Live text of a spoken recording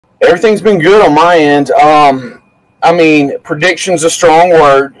Everything's been good on my end. I mean, prediction's a strong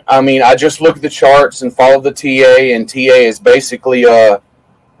word. I mean, I just look at the charts and follow the TA, and TA is basically,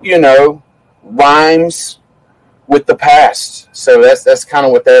 you know, rhymes with the past. So that's kind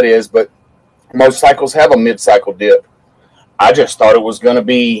of what that is. But most cycles have a mid-cycle dip. I just thought it was going to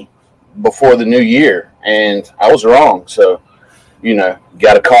be before the new year, and I was wrong. So, you know, you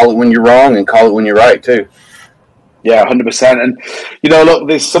got to call it when you're wrong and call it when you're right, too. Yeah, 100%. And, you know, look,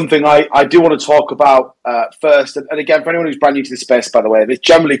 there's something I do want to talk about first. And again, for anyone who's brand new to this space, by the way, this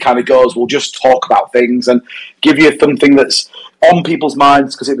generally kind of goes, we'll just talk about things and give you something that's on people's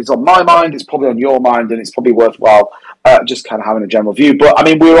minds, because if it's on my mind, it's probably on your mind, and it's probably worthwhile just kind of having a general view. But, I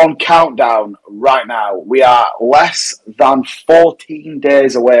mean, we're on countdown right now. We are less than 14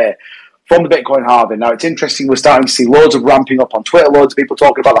 days away from the Bitcoin halving. Now, it's interesting. We're starting to see loads of ramping up on Twitter, loads of people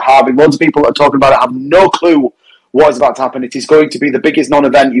talking about the halving, loads of people that are talking about it have no clue what is about to happen. It is going to be the biggest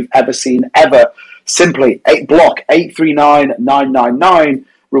non-event you've ever seen, ever. Simply, block 839999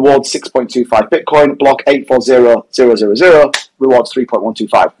 rewards 6.25 Bitcoin. Block 840000 rewards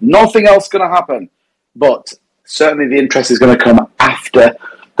 3.125. Nothing else going to happen, but certainly the interest is going to come after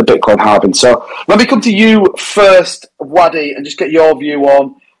the Bitcoin halving. So let me come to you first, Wadi, and just get your view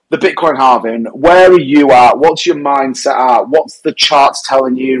on the Bitcoin halving. Where are you at? What's your mindset at? What's the charts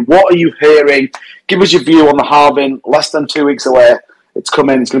telling you? What are you hearing? Give us your view on the halving. Less than 2 weeks away. It's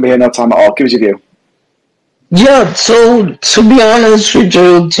coming. It's going to be here no time at all. Give us your view. Yeah, so to be honest with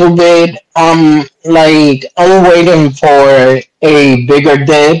you, I'm waiting for a bigger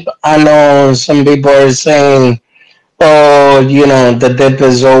dip. I know some people are saying, oh, you know, the dip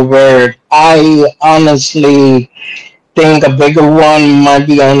is over. I honestly think a bigger one might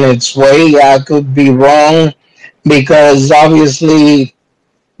be on its way. I could be wrong, because obviously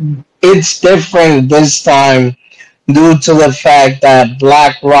it's different this time due to the fact that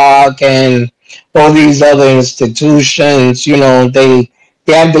BlackRock and all these other institutions, you know, they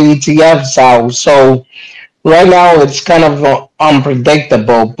have the ETFs out. So right now it's kind of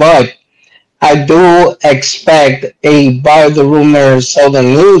unpredictable, but I do expect a buy the rumors, sell the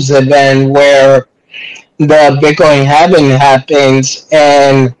news event where the Bitcoin halving happens,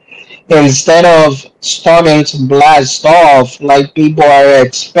 and instead of starting to blast off like people are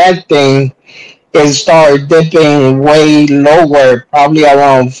expecting, it start dipping way lower, probably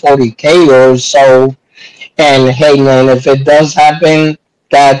around 40K or so. And hey man, if it does happen,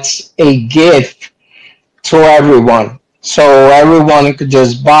 that's a gift to everyone. So everyone could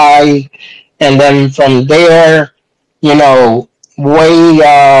just buy, and then from there, you know,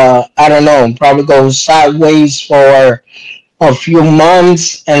 I don't know, probably go sideways for a few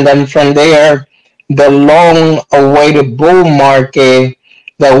months, and then from there, the long-awaited bull market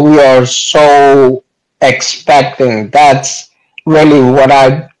that we are so expecting. That's really what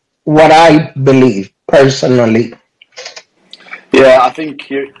I believe personally. Yeah, I think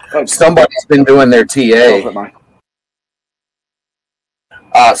somebody's been doing their TA.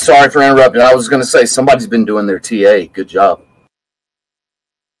 Sorry for interrupting. I was going to say somebody's been doing their TA. Good job.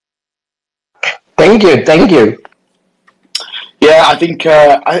 Thank you. Yeah, I think,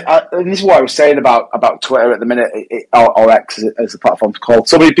 and this is what I was saying about Twitter at the minute, or X as the platform's called.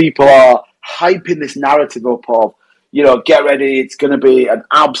 So many people are hyping this narrative up of, you know, get ready, it's going to be an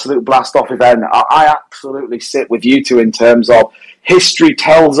absolute blast-off event. I absolutely sit with you two in terms of history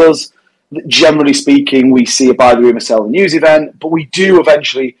tells us that, generally speaking, we see a buy the rumor, sell the news event, but we do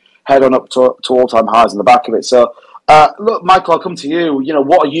eventually head on up to all-time highs in the back of it. So, look, Michael, I'll come to you. You know,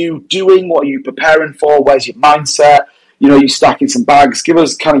 what are you doing? What are you preparing for? Where's your mindset? You know, you stacking some bags. Give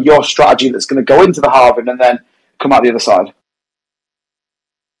us kind of your strategy that's going to go into the halving and then come out the other side.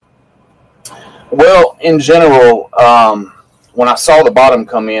 Well, in general, when I saw the bottom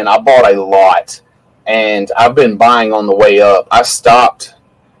come in, I bought a lot, and I've been buying on the way up. I stopped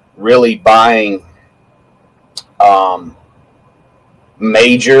really buying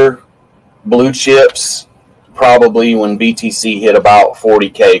major blue chips probably when BTC hit about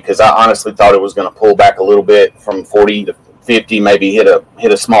 40K, because I honestly thought it was going to pull back a little bit from 40 to 50, maybe hit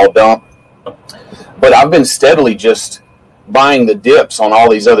a small dump. But I've been steadily just buying the dips on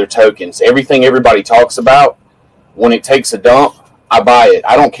all these other tokens. Everything everybody talks about, when it takes a dump, I buy it.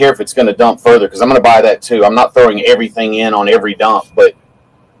 I don't care if it's going to dump further, because I'm going to buy that too. I'm not throwing everything in on every dump, but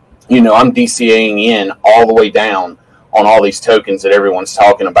you know, I'm DCAing in all the way down on all these tokens that everyone's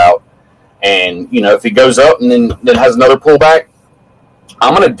talking about. And, you know, if it goes up and then has another pullback,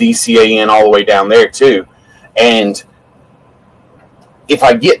 I'm going to DCA in all the way down there too. And if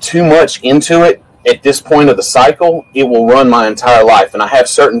I get too much into it at this point of the cycle, it will run my entire life. And I have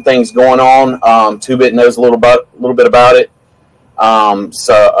certain things going on. 2Bit knows a little bit about it.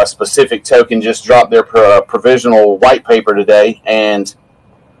 So a specific token just dropped their provisional white paper today, and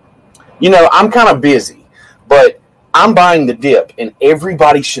I'm kind of busy, but I'm buying the dip, and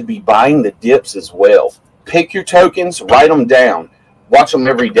everybody should be buying the dips as well. Pick your tokens, write them down, watch them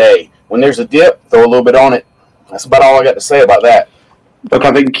every day. When there's a dip, throw a little bit on it. That's about all I got to say about that. Look,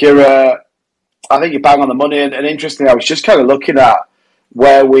 I think you're bang on the money, and interestingly, I was just kind of looking at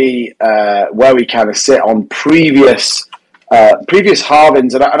where we kind of sit on previous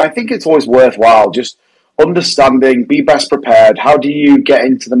halvings, and I think it's always worthwhile just understanding, be best prepared. How do you get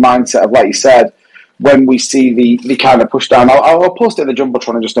into the mindset of, like you said, when we see the kind of push down? I'll post it in the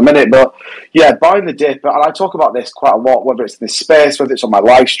Jumbotron in just a minute, but yeah, buying the dip, and I talk about this quite a lot, whether it's in this space, whether it's on my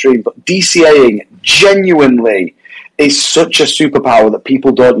live stream, but DCAing genuinely is such a superpower that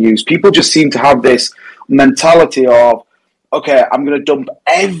people don't use. People just seem to have this mentality of, okay, I'm going to dump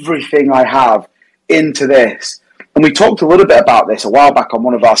everything I have into this. And we talked a little bit about this a while back on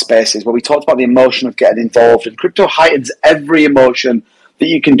one of our spaces where we talked about the emotion of getting involved. And crypto heightens every emotion that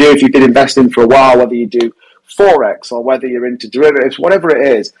you can do if you've been investing for a while, whether you do Forex or whether you're into derivatives, whatever it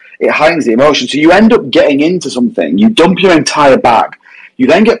is, it heightens the emotion. So you end up getting into something, you dump your entire bag, you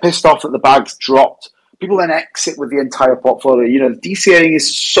then get pissed off that the bag's dropped. People then exit with the entire portfolio. DCAing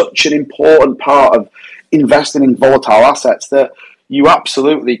is such an important part of investing in volatile assets that you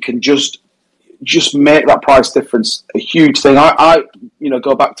absolutely can just make that price difference a huge thing. I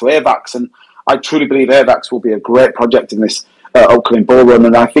go back to AVAX, and I truly believe AVAX will be a great project in this upcoming bull run.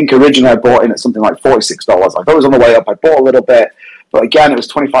 And I think originally I bought in at something like $46. I thought it was on the way up. I bought a little bit, but again, it was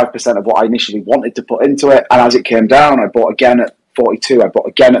 25% of what I initially wanted to put into it. And as it came down, I bought again at 42. I bought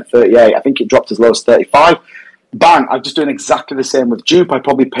again at 38. I think it dropped as low as 35. Bang! I'm just doing exactly the same with Dupe. I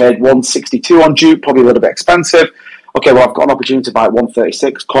probably paid 162 on Dupe, probably a little bit expensive. Okay, well, I've got an opportunity to buy at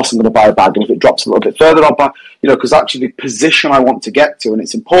 136. Of course, I'm going to buy a bag, and if it drops a little bit further, I'll buy. Because actually, the position I want to get to, and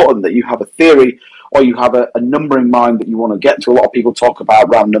it's important that you have a theory or you have a number in mind that you want to get to. A lot of people talk about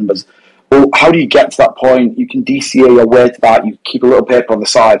round numbers. Well, how do you get to that point? You can DCA your way to that. You keep a little paper on the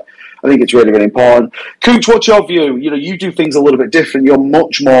side. I think it's really, really important. Cooch, what's your view? You do things a little bit different. You're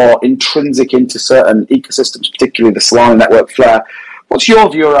much more intrinsic into certain ecosystems, particularly the Solana network, Flare. What's your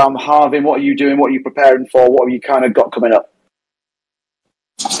view around halving? What are you doing? What are you preparing for? What have you kind of got coming up?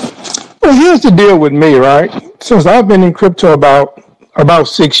 Well, here's the deal with me, right? Since I've been in crypto about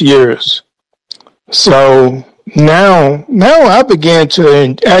 6 years, so now I began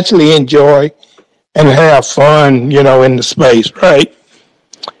to actually enjoy and have fun, in the space, right?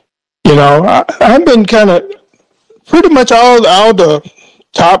 I've been kind of pretty much all the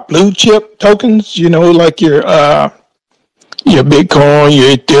top blue chip tokens, like your Bitcoin,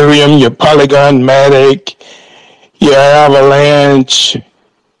 your Ethereum, your Polygon Matic, your Avalanche,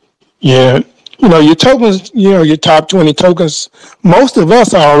 your tokens, your top 20 tokens. Most of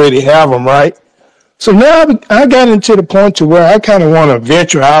us already have them, right? So now I got into the point to where I kind of want to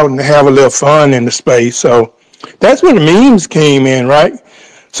venture out and have a little fun in the space. So that's when the memes came in, right?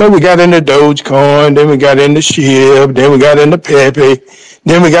 So we got into Dogecoin, then we got into SHIB, then we got into Pepe,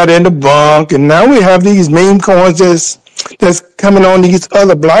 then we got into Bonk, and now we have these meme coins that's coming on these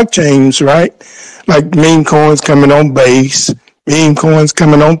other blockchains, right? Like meme coins coming on Base, meme coins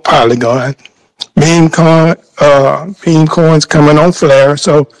coming on Polygon, meme coins coming on Flare.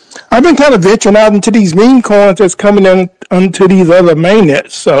 So I've been kind of venturing out into these meme coins that's coming in onto these other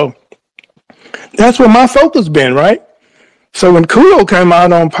mainnets. So that's where my focus been, right? So when Kulo came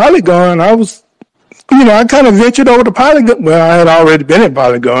out on Polygon, I was, I kind of ventured over to Polygon. Well, I had already been in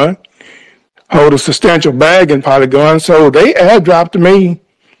Polygon, hold a substantial bag in Polygon. So they airdropped to me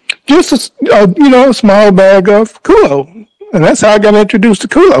just a small bag of Kulo. And that's how I got introduced to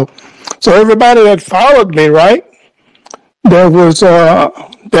Kulo. So everybody that followed me, right, that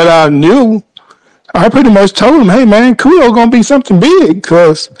I knew, I pretty much told them, hey, man, Kulo going to be something big,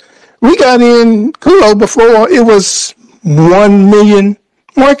 because we got in Kulo before it was 1 million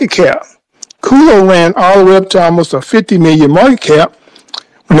market cap. Kulo ran all the way up to almost a 50 million market cap.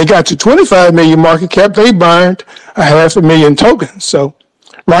 When they got to 25 million market cap, they burned 500,000 tokens. So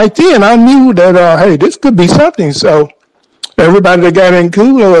right then I knew that, hey, this could be something. So everybody that got in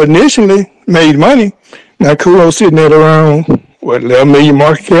Kulo initially made money. Now Kulo's sitting at around, 11 million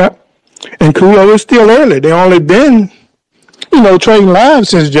market cap. And Kulo is still early. They only been, trading live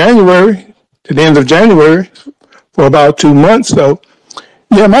since January, to the end of January, for about 2 months. So,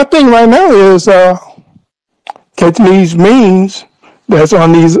 yeah, my thing right now is catching these memes that's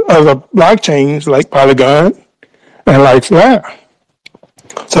on these other blockchains like Polygon and like Flare.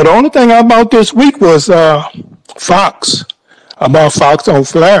 So the only thing I bought this week was Fox. I bought Fox on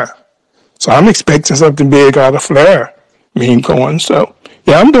Flare. So I'm expecting something big out of Flare meme coins. So,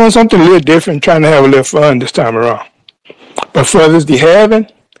 yeah, I'm doing something a little different, trying to have a little fun this time around. But for others, the having,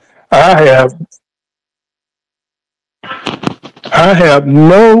 I have I have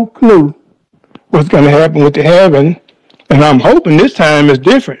no clue what's going to happen with the having, and I'm hoping this time is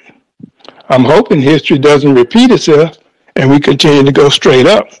different. I'm hoping history doesn't repeat itself and we continue to go straight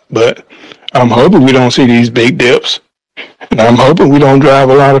up. But I'm hoping we don't see these big dips, and I'm hoping we don't drive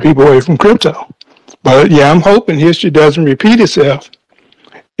a lot of people away from crypto. But yeah, I'm hoping history doesn't repeat itself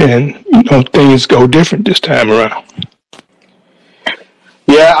and things go different this time around.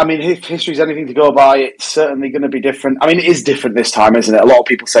 Yeah, I mean, if history's anything to go by, it's certainly going to be different. I mean, it is different this time, isn't it? A lot of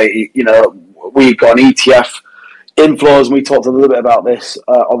people say, we've got an ETF inflows, and we talked a little bit about this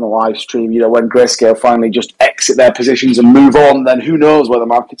on the live stream. When Grayscale finally just exit their positions and move on, then who knows where the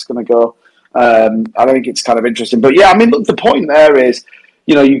market's going to go. I think it's kind of interesting. But yeah, I mean, look, the point there is,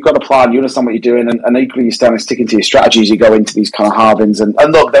 you've got a plan, you understand what you're doing, and equally you stand and sticking to your strategies. You go into these kind of halvings, and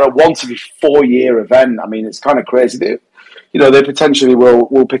look, they're a once every 4-year event. I mean, it's kind of crazy. They potentially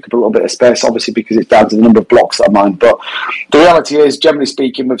will pick up a little bit of space, obviously, because it's down to the number of blocks that are mined. But the reality is, generally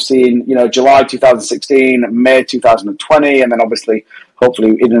speaking, we've seen, July 2016, May 2020, and then obviously,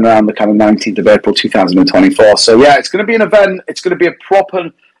 hopefully, in and around the kind of 19th of April 2024. So, yeah, it's going to be an event. It's going to be a proper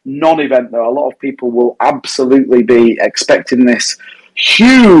non-event, though. A lot of people will absolutely be expecting this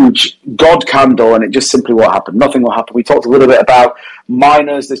huge God candle, and it just simply won't happen. Nothing will happen. We talked a little bit about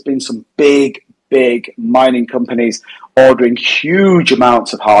miners. There's been some big mining companies ordering huge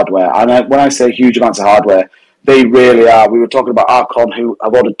amounts of hardware. And when I say huge amounts of hardware, they really are. We were talking about Altcoins, who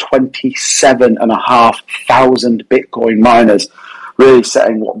have ordered 27,500 Bitcoin miners, really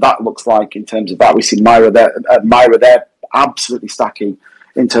setting what that looks like in terms of that. We see Myra there absolutely stacking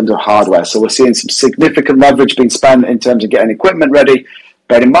in terms of hardware. So we're seeing some significant leverage being spent in terms of getting equipment ready.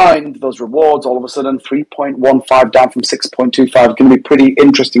 Bear in mind, those rewards, all of a sudden, 3.15 down from 6.25, going to be pretty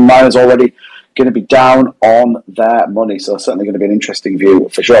interesting. Miners already going to be down on their money. So certainly going to be an interesting view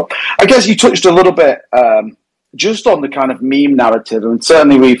for sure. I guess you touched a little bit just on the kind of meme narrative, and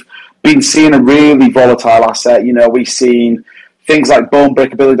certainly we've been seeing a really volatile asset. We've seen things like Bone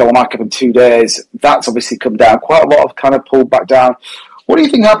break $1 billion markup in 2 days. That's obviously come down. Quite a lot of kind of pulled back down. What do you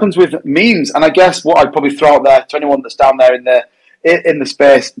think happens with memes? And I guess what I'd probably throw out there to anyone that's down there in the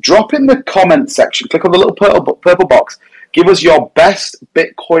space, drop in the comment section, click on the little purple box, give us your best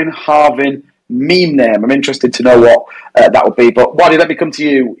Bitcoin halving meme name. I'm interested to know what that would be. But Wadi, let me come to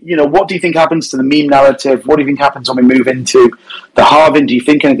you. What do you think happens to the meme narrative? What do you think happens when we move into the halving? Do you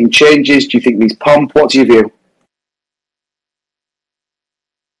think anything changes? Do you think these pump? What's your view?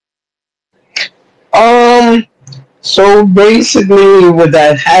 So basically, with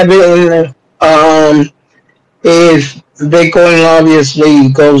that having, if Bitcoin obviously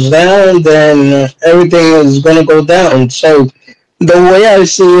goes down, then everything is going to go down. So the way I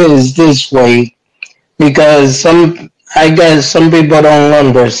see it is this way, because I guess some people don't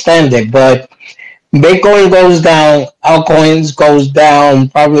understand it, but Bitcoin goes down, altcoins goes down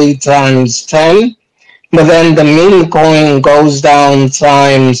probably times 10, but then the meme coin goes down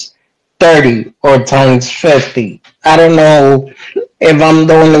times 30 or times 50. I don't know if I'm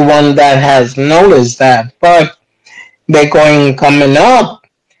the only one that has noticed that, but Bitcoin coming up,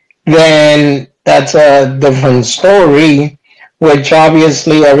 then that's a different story, which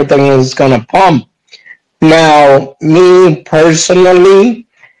obviously everything is going to pump. Now, me personally,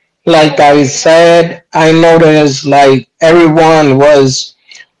 like I said, I noticed like everyone was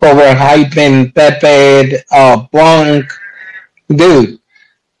overhyping Pepe, Blanc. Dude,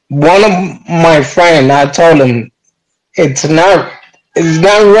 one of my friend, I told him, it's not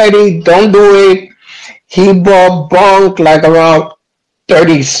ready, don't do it. He bought Blanc like around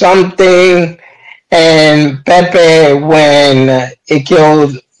 30 something, and Pepe when it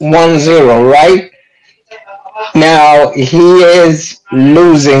killed 1-0, right? Now he is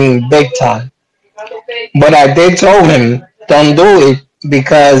losing big time. But I did tell him, don't do it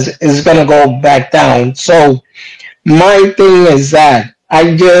because it's gonna go back down. So my thing is that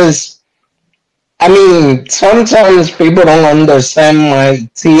sometimes people don't understand my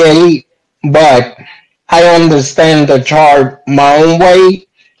TA, but I understand the chart my own way,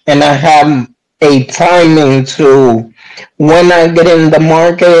 and I have a timing to when I get in the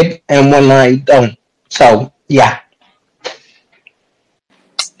market and when I don't. So, yeah.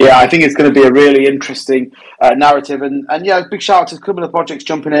 Yeah, I think it's going to be a really interesting narrative. And yeah, big shout out to a couple of projects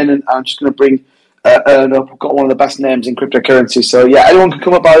jumping in, and I'm just going to bring Ern up. We've got one of the best names in cryptocurrency. So, yeah, anyone can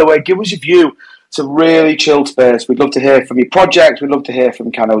come up, by the way. Give us your view. It's a really chilled space. We'd love to hear from your project. We'd love to hear from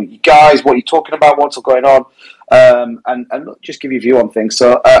kind of you guys, what you're talking about, what's going on, and just give your view on things.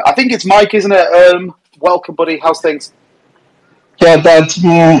 So I think it's Mike, isn't it? Welcome, buddy. How's things? Yeah, that's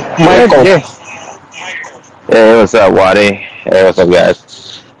Michael. Yeah. Hey, what's up, Wadi? Hey, what's up,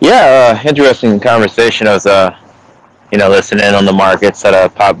 guys? Yeah, interesting conversation. I was, listening in on the markets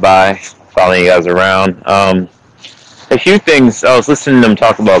that popped by, following you guys around. A few things. I was listening to them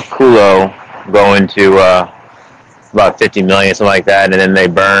talk about Kulo going to about 50 million, something like that, and then they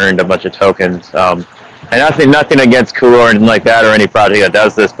burned a bunch of tokens. And nothing against Kulo or anything like that, or any project that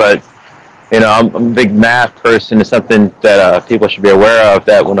does this, but I'm a big math person. It's something that people should be aware of,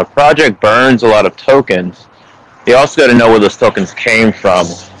 that when a project burns a lot of tokens, you also got to know where those tokens came from.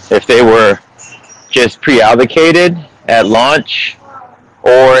 If they were just pre-allocated at launch,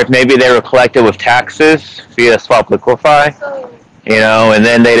 or if maybe they were collected with taxes via swap liquefy, and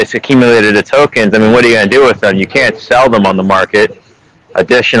then they just accumulated the tokens. I mean, what are you going to do with them? You can't sell them on the market,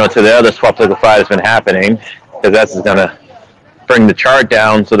 additional to the other swap liquefy that's been happening, because that's going to bring the chart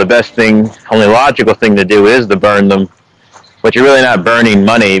down. So the best thing, only logical thing to do is to burn them, but you're really not burning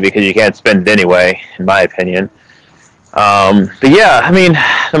money because you can't spend it anyway, in my opinion. But yeah, I mean,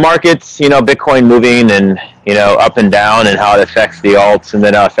 the markets, Bitcoin moving and, up and down, and how it affects the alts and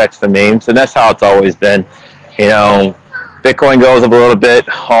then how it affects the memes. And that's how it's always been. Bitcoin goes up a little bit,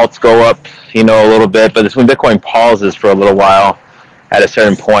 alts go up, a little bit, but it's when Bitcoin pauses for a little while at a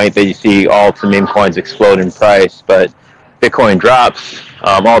certain point that you see alts and meme coins explode in price. But Bitcoin drops,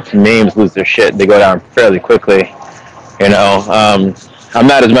 alts and memes lose their shit. They go down fairly quickly. I'm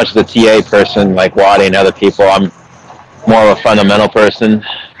not as much as a TA person like Wadi and other people. I'm more of a fundamental person.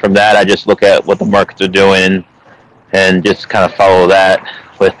 From that, I just look at what the markets are doing and just kind of follow that,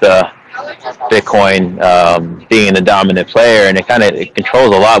 with Bitcoin being the dominant player, and it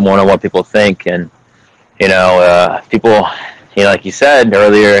controls a lot more than what people think. And people, like you said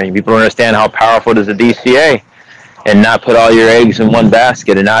earlier, people don't understand how powerful it is a DCA, and not put all your eggs in one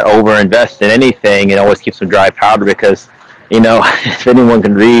basket and not overinvest in anything, and always keep some dry powder, because if anyone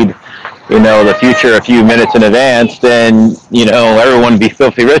can read the future a few minutes in advance, then everyone would be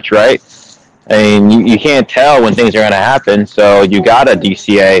filthy rich, right? I mean, you can't tell when things are going to happen, so you got a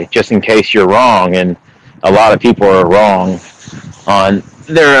DCA just in case you're wrong, and a lot of people are wrong on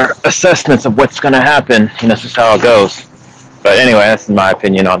their assessments of what's going to happen. That's just how it goes. But anyway, that's my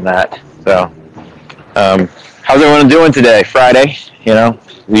opinion on that. So, how's everyone doing today? Friday,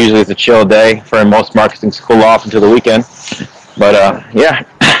 usually it's a chill day for most markets to cool off until the weekend. But yeah,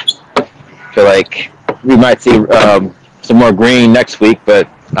 I feel like we might see some more green next week, but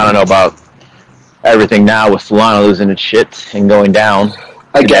I don't know about everything now with Solana losing its shit and going down.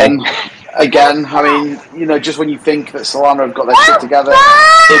 Again, I mean, just when you think that Solana have got their shit together,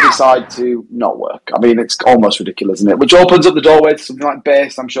 they decide to not work. I mean, it's almost ridiculous, isn't it? Which opens up the doorway to something like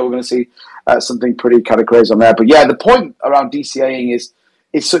Base. I'm sure we're going to see something pretty kind of crazy on there. But yeah, the point around DCAing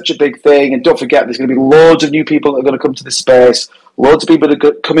is such a big thing. And don't forget, there's going to be loads of new people that are going to come to this space, loads of people that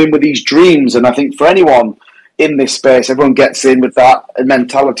are come in with these dreams. And I think for anyone in this space, everyone gets in with that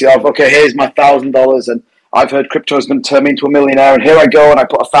mentality of, okay, here's my $1,000, and I've heard crypto is going to turn me into a millionaire, and here I go, and I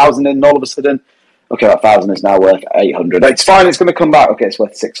put 1,000 in, and all of a sudden, okay, that 1,000 is now worth 800. It's fine, it's going to come back. Okay, it's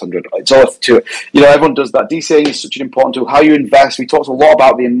worth 600. It's all worth to it. Everyone does that. DCA is such an important tool. How you invest. We talked a lot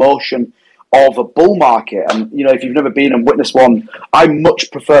about the emotion of a bull market, and if you've never been and witnessed one, I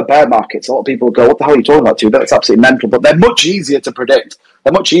much prefer bear markets. A lot of people go, what the hell are you talking about, too? That's absolutely mental, but they're much easier to predict.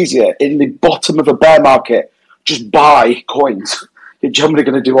 They're much easier. In the bottom of a bear market, just buy coins. You're generally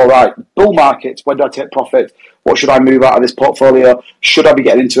going to do all right. Bull markets, when do I take profit? What should I move out of this portfolio? Should I be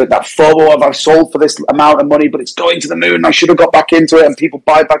getting into it? That FOMO of I've sold for this amount of money, but it's going to the moon. I should have got back into it, and people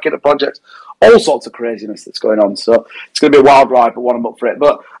buy back into projects. All sorts of craziness that's going on. So it's going to be a wild ride, but one I'm up for it.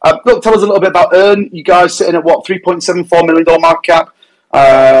 But look, tell us a little bit about Earn. You guys sitting at what, $3.74 million market cap?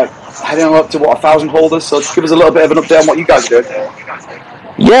 Heading on up to 1,000 holders. So just give us a little bit of an update on what you guys are doing.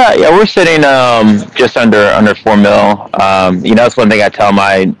 Yeah, we're sitting just under 4 mil. That's one thing I tell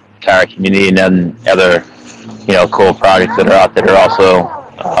my entire community and then other cool projects that are out there that are also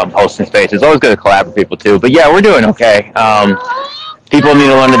hosting space. It's always good to collab with people too. But yeah, we're doing okay. People need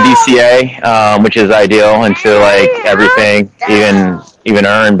to learn the DCA, which is ideal into like everything, even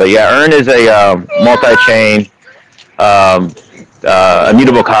Earn. But yeah, Earn is a multi-chain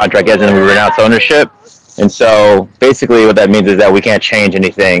immutable contract, as in we renounce ownership. And so basically what that means is that we can't change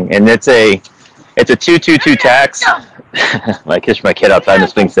anything. And it's a 222 tax. I kissed my kid outside in the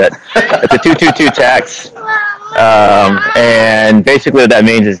swing set. It's a 222 tax. And basically what that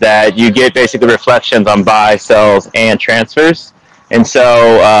means is that you get basically reflections on buy, sells, and transfers. And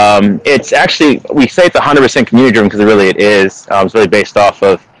so it's actually, we say it's 100% community driven because it is. It's really based off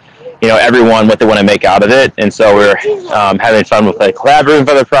of, everyone, what they want to make out of it. And so we're having fun with like collaborating with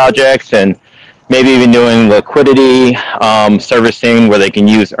other projects and maybe even doing liquidity servicing where they can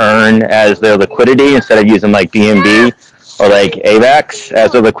use Earn as their liquidity instead of using like BNB or like AVAX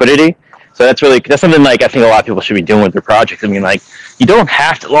as their liquidity. So that's something like I think a lot of people should be doing with their projects. I mean, like, you don't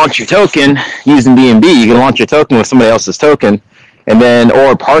have to launch your token using BNB. You can launch your token with somebody else's token, and then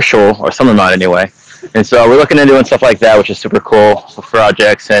or partial or some amount anyway. And so we're looking at doing stuff like that, which is super cool for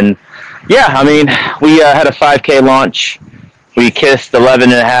projects. And yeah, I mean, we had a 5K launch. We kissed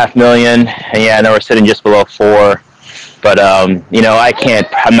 11.5 million, and yeah, now we're sitting just below 4. But I'm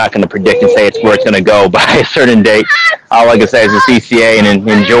not going to predict and say it's where it's going to go by a certain date. All I can say is the CCA and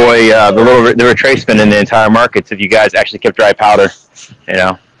enjoy the retracement in the entire markets if you guys actually kept dry powder, So,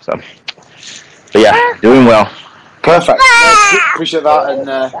 but yeah, doing well. Perfect. Appreciate that. And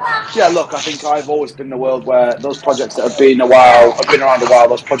look, I think I've always been in a world where those projects that have been around a while,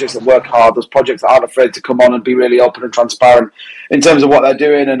 those projects that work hard, those projects that aren't afraid to come on and be really open and transparent in terms of what they're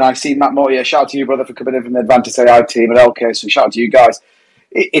doing. And I see Matt Moore here. Shout out to you, brother, for coming in from the Advantage AI team at LK. So shout out to you guys.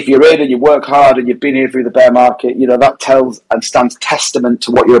 If you're in and you work hard and you've been here through the bear market, that tells and stands testament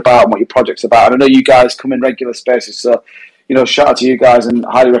to what you're about and what your project's about. And I know you guys come in regular spaces, so shout out to you guys and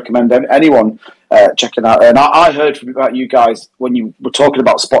highly recommend anyone checking out. And I heard about you guys when you were talking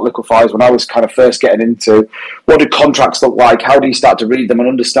about spot liquefiers when I was kind of first getting into what do contracts look like? How do you start to read them and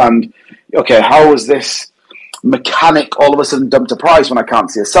understand, okay, how was this mechanic all of a sudden dumped a price when I can't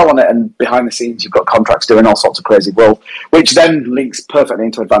see a sell on it? And behind the scenes, you've got contracts doing all sorts of crazy growth, which then links perfectly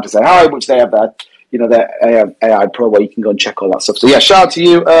into Advantage AI, which they have their AI Pro where you can go and check all that stuff. So yeah, shout out to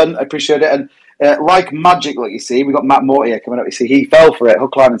you. I appreciate it. And like magic, like you see, we've got Matt Moore here coming up. You see, he fell for it,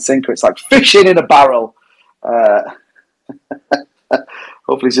 hook, line, and sinker. It's like fishing in a barrel. Hopefully,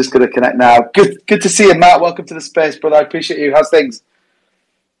 he's just going to connect now. Good to see you, Matt. Welcome to the space, brother. I appreciate you. How's things?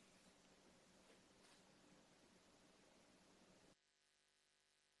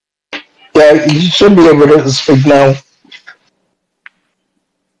 Yeah, you should be able to speak now.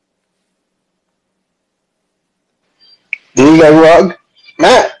 Do you got rug?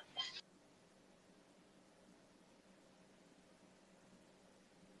 Matt?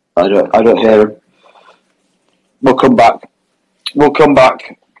 I don't hear him. We'll come back.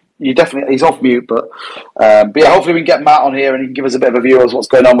 He's off mute, but yeah, hopefully we can get Matt on here and he can give us a bit of a view of what's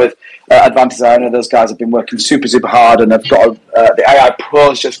going on with Advantage. I know those guys have been working super hard and they've got the AI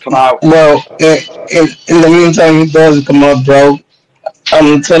Pro's just come out. Well, in the meantime, it does come up, bro.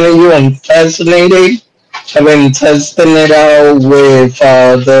 I'm telling you, I'm fascinated. I've been testing it out with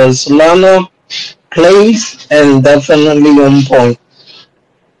the Solana plays and definitely on point.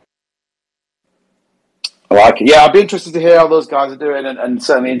 I like it. Yeah, I'd be interested to hear how those guys are doing, and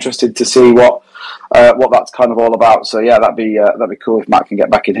certainly interested to see what that's kind of all about. So yeah, that'd be cool if Matt can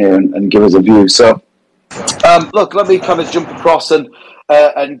get back in here and give us a view. So look, let me kind of jump across and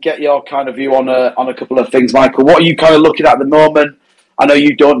get your kind of view on a couple of things, Michael. What are you kind of looking at the moment? I know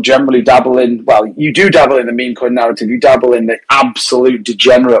you don't generally dabble in. Well, you do dabble in the meme coin narrative. You dabble in the absolute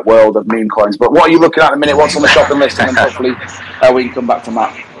degenerate world of meme coins. But what are you looking at the minute? What's on the shopping list? And then hopefully we can come back to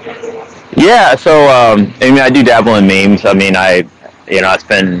Matt. Yeah, so I do dabble in memes. I mean, I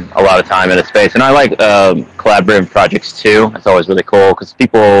spend a lot of time in the space, and I like collaborative projects too. It's always really cool because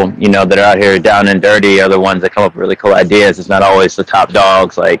people, that are out here down and dirty are the ones that come up with really cool ideas. It's not always the top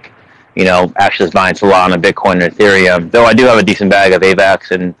dogs like, actually buying Solana, Bitcoin, or Ethereum. Though I do have a decent bag of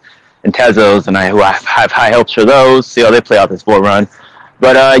AVAX and Tezos, and I have high hopes for those. See how they play out this bull run.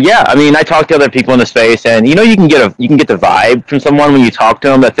 But yeah, I mean, I talk to other people in the space, and you can get the vibe from someone when you talk to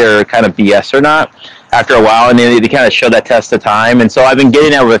them that they're kind of BS or not after a while, and they kind of show that test of time. And so I've been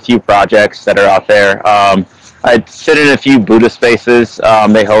getting out with a few projects that are out there. I sit in a few Buddha spaces.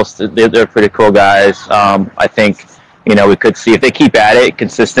 They host; they're pretty cool guys. I think we could see if they keep at it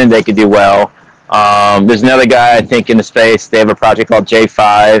consistent, they could do well. There's another guy I think in the space. They have a project called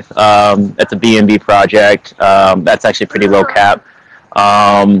J5. That's a BNB project. That's actually pretty low cap.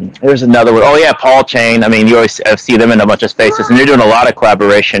 There's another one. Oh yeah, Paul Chain. I mean, you always see them in a bunch of spaces, and they're doing a lot of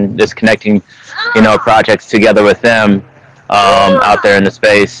collaboration, just connecting, projects together with them out there in the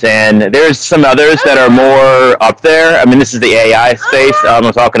space. And there's some others that are more up there. I mean, this is the AI space. I'm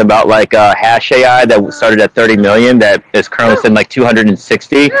talking about like Hash AI that started at 30 million, that is currently sitting like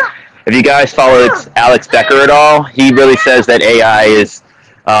 260. If you guys follow Alex Becker at all, he really says that AI is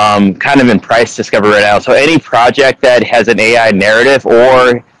kind of in price discovery right now. So any project that has an AI narrative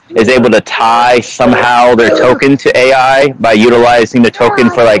or is able to tie somehow their token to AI by utilizing the token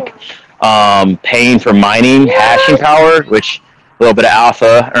for like paying for mining, hashing power, which a little bit of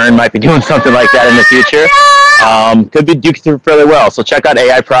alpha earn might be doing something like that in the future, could be doing fairly well. So check out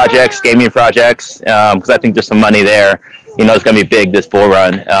AI projects, gaming projects, because I think there's some money there. it's going to be big, this bull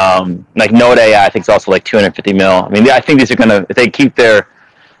run. Like Node AI, I think, is also like 250 mil. I mean, I think these are going to, if they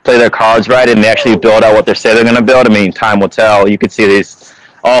play their cards right and they actually build out what they say they're going to build, I mean, time will tell. You could see these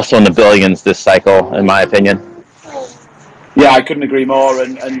also in the billions this cycle, in my opinion. Yeah, I couldn't agree more.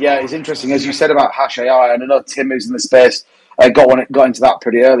 And yeah, it's interesting, as you said about Hash AI, and I know Tim, who's in the space, got into that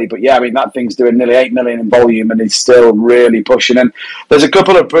pretty early. But yeah, I mean, that thing's doing nearly 8 million in volume and is still really pushing. And there's a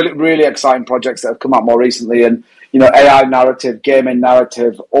couple of really exciting projects that have come out more recently. And, AI narrative, gaming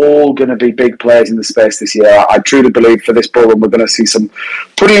narrative, all going to be big players in the space this year. I truly believe for this bull run, we're going to see some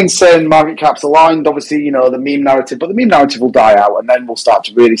pretty insane market caps aligned. Obviously, the meme narrative, but the meme narrative will die out, and then we'll start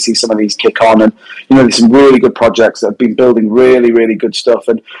to really see some of these kick on. And, there's some really good projects that have been building really, really good stuff.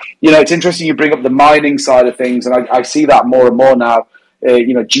 And, it's interesting you bring up the mining side of things, and I see that more and more now.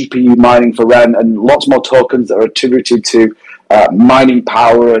 GPU mining for rent, and lots more tokens that are attributed to mining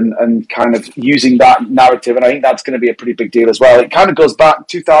power and kind of using that narrative. And I think that's going to be a pretty big deal as well. It kind of goes back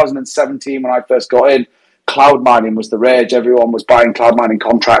 2017 when I first got in. Cloud mining was the rage. Everyone was buying cloud mining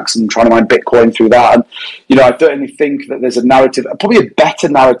contracts and trying to mine Bitcoin through that. And, I certainly think that there's a narrative, probably a better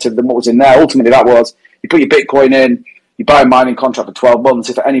narrative than what was in there. Ultimately, that was you put your Bitcoin in, you buy a mining contract for 12 months.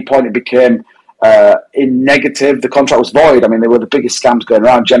 If at any point it became in negative, the contract was void. I mean, they were the biggest scams going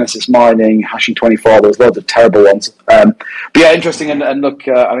around. Genesis Mining, Hashing 24, there was loads of terrible ones. But yeah, interesting. And look,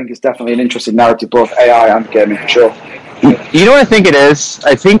 I think it's definitely an interesting narrative, both AI and gaming, for sure. You know what I think it is?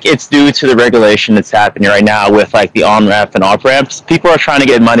 I think it's due to the regulation that's happening right now with like the on-ramp and off-ramps. People are trying to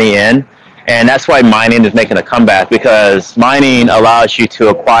get money in, and that's why mining is making a comeback, because mining allows you to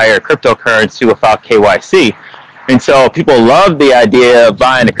acquire cryptocurrency without KYC. And so people love the idea of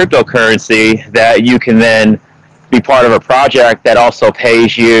buying a cryptocurrency that you can then be part of a project that also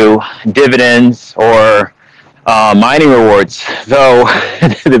pays you dividends or mining rewards. Though,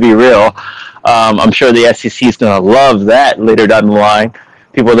 to be real, I'm sure the SEC is going to love that later down the line.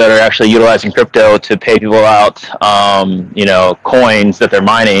 People that are actually utilizing crypto to pay people out, coins that they're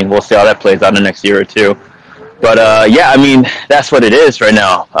mining. We'll see how that plays out in the next year or two. But yeah, I mean, that's what it is right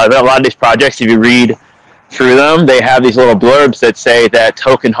now. A lot of these projects, if you read through them, they have these little blurbs that say that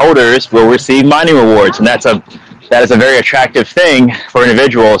token holders will receive mining rewards, and that is a very attractive thing for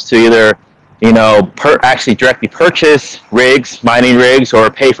individuals to either actually directly purchase mining rigs, or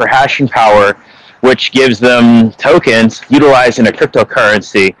pay for hashing power, which gives them tokens utilizing a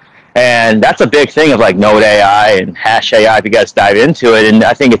cryptocurrency. And that's a big thing of like Node AI and Hash AI if you guys dive into it. And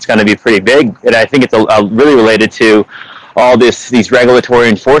I think it's going to be pretty big, and I think it's really related to all these regulatory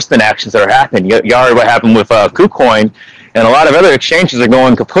enforcement actions that are happening. You heard what happened with KuCoin, and a lot of other exchanges are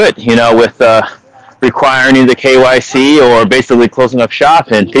going kaput, with requiring either KYC or basically closing up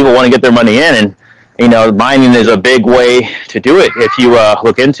shop, and people want to get their money in, and mining is a big way to do it if you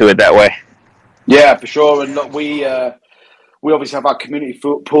look into it that way. Yeah, for sure. And look, we obviously have our community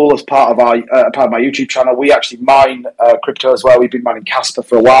pool as part of my YouTube channel. We actually mine crypto as well. We've been mining Casper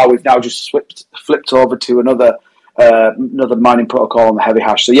for a while. We've now just flipped over to another mining protocol on the heavy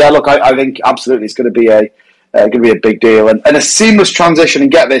hash. So yeah, look, I think absolutely it's going to be a big deal and a seamless transition.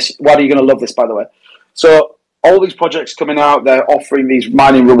 And get this, why are you going to love this, by the way? So all these projects coming out, they're offering these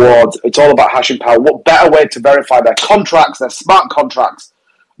mining rewards. It's all about hashing power. What better way to verify their contracts, their smart contracts,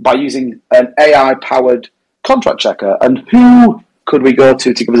 by using an AI-powered contract checker? And who could we go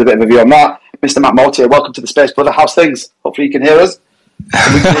to give us a bit of a view on that? Mr. Matt Mortier, welcome to the space, brother. How's things? Hopefully you can hear us.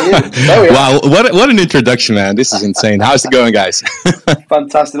 Wow, what an introduction, man. This is insane. How's it going, guys?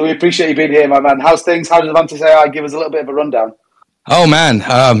 Fantastic. We appreciate you being here, my man. How's things? How did Avantis AI give us a little bit of a rundown? Oh man,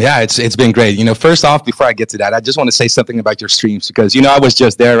 yeah, it's been great. First off, before I get to that, I just want to say something about your streams, because I was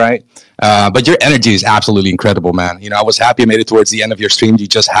just there, right? But your energy is absolutely incredible, man. I was happy I made it towards the end of your stream you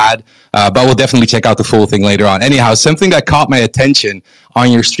just had, but we'll definitely check out the full thing later on. Anyhow, something that caught my attention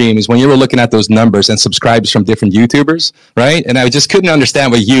on your stream is when you were looking at those numbers and subscribers from different YouTubers, right? And I just couldn't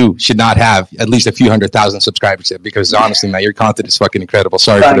understand why you should not have at least a few 100,000 subscribers yet, because honestly, man, your content is fucking incredible.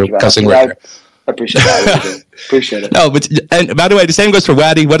 Sorry for the cussing word there. I appreciate that. Appreciate it. No, and by the way, the same goes for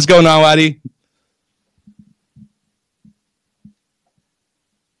Waddy. What's going on, Waddy?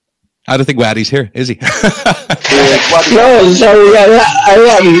 I don't think Waddy's here, is he? No, sorry,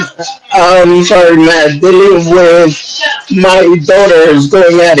 I am sorry, Matt. Dealing with my daughters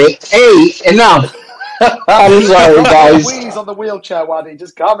going at it. Hey, enough. I'm sorry, guys. Wheeze on the wheelchair, Waddy.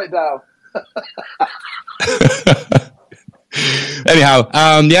 Just calm it down. Anyhow,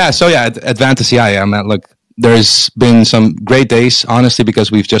 Advantis AI, man, look, there's been some great days, honestly,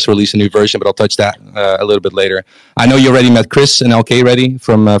 because we've just released a new version, but I'll touch that a little bit later. I know you already met Chris and LK already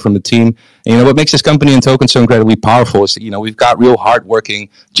from the team. And what makes this company and token so incredibly powerful is, we've got real hardworking,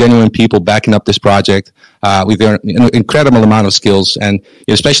 genuine people backing up this project. with an incredible amount of skills. And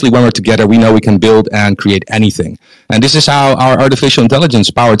especially when we're together, we know we can build and create anything. And this is how our artificial intelligence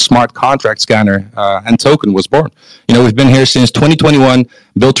powered smart contract scanner and token was born. We've been here since 2021,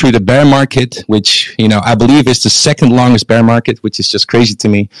 built through the bear market, which, I believe is the second longest bear market, which is just crazy to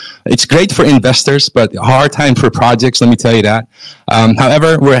me. It's great for investors, but a hard time for projects, let me tell you that.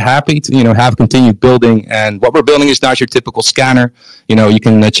 However, we're happy to, have continued building. And what we're building is not your typical scanner. You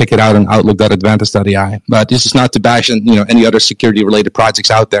can check it out on outlook.advantage.ai. But this is not to bash, any other security-related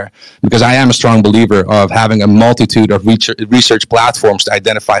projects out there, because I am a strong believer of having a multitude of research platforms to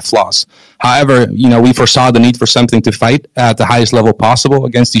identify flaws. However, we foresaw the need for something to fight at the highest level possible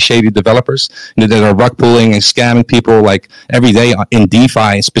against these shady developers that are rug pulling and scamming people like every day in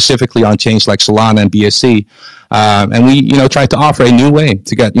DeFi, specifically on chains like Solana and BSC. And we, tried to offer a new way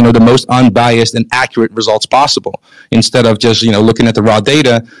to get, the most unbiased and accurate results possible. Instead of just, looking at the raw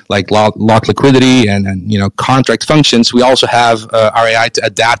data, like lock liquidity and contract functions, we also have our AI to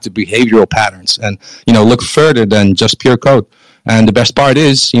adapt to behavioral patterns and, look further than just pure code. And the best part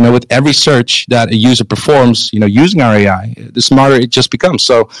is, with every search that a user performs, using our AI, the smarter it just becomes.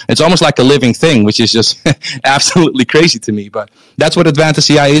 So it's almost like a living thing, which is just absolutely crazy to me. But that's what Advantage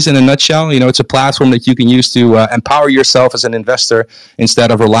AI is in a nutshell. It's a platform that you can use to empower yourself as an investor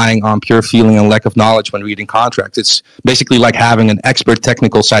instead of relying on pure feeling and lack of knowledge when reading contracts. It's basically like having an expert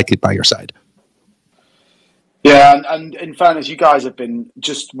technical sidekick by your side. Yeah, and in fairness, you guys have been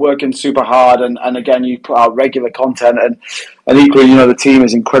just working super hard, and again, you put out regular content, and equally, the team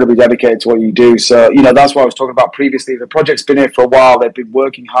is incredibly dedicated to what you do. So, that's what I was talking about previously. The project's been here for a while. They've been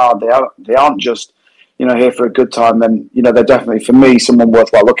working hard. They aren't just, here for a good time. Then, they're definitely, for me, someone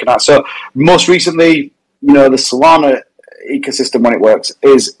worthwhile looking at. So, most recently, the Solana ecosystem, when it works,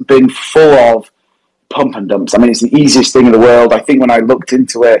 is been full of pump and dumps. I mean, it's the easiest thing in the world. I think when I looked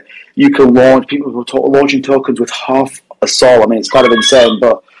into it, you can launch, people were launching tokens with half a sol. I mean, it's kind of insane.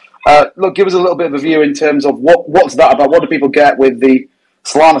 But look, give us a little bit of a view in terms of what's that about? What do people get with the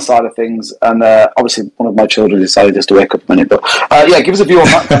Solana side of things? And obviously, one of my children decided just to wake up a minute. But give us a view on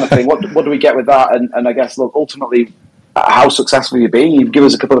that kind of thing. What do we get with that? And I guess, look, ultimately, how successful you've been? You give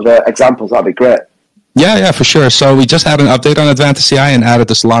us a couple of examples. That'd be great. Yeah, for sure. So we just had an update on Advantage AI and added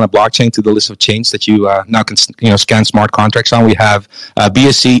the Solana blockchain to the list of chains that you now can scan smart contracts on. We have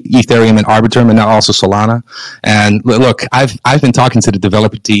BSC, Ethereum, and Arbitrum, and now also Solana. And look, I've been talking to the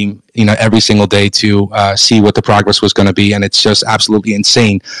developer team every single day to see what the progress was going to be, and it's just absolutely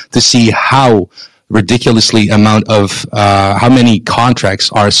insane to see how ridiculously amount of how many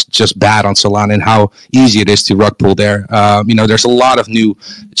contracts are just bad on Solana and how easy it is to rug pull there. There's a lot of new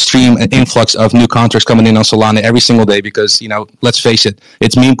stream and influx of new contracts coming in on Solana every single day because, let's face it,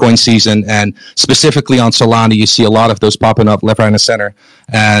 it's meme coin season, and specifically on Solana, you see a lot of those popping up left, right, and center.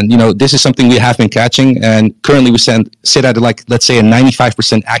 And, this is something we have been catching, and currently we sit at let's say a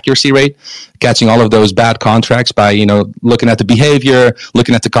 95% accuracy rate, catching all of those bad contracts by, looking at the behavior,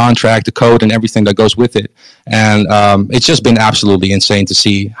 looking at the contract, the code, and everything that goes with it. And it's just been absolutely insane to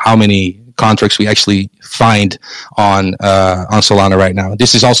see how many contracts we actually find on Solana right now.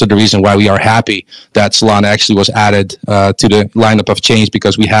 This is also the reason why we are happy that Solana actually was added to the lineup of chains,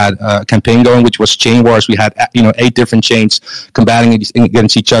 because we had a campaign going, which was Chain Wars. We had 8 different chains combating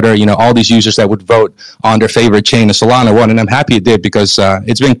against each other. All these users that would vote on their favorite chain, and Solana won, and I'm happy it did because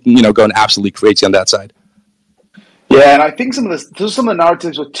it's been going absolutely crazy on that side. Yeah, and I think some of the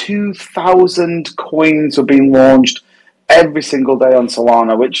narratives were 2,000 coins are being launched every single day on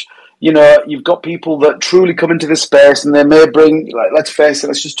Solana, which, you've got people that truly come into this space and they may bring, let's face it,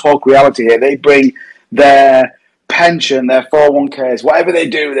 let's just talk reality here. They bring their pension, their 401ks, whatever they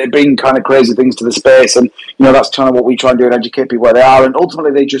do, they bring kind of crazy things to the space. And, that's kind of what we try and do and educate people where they are. And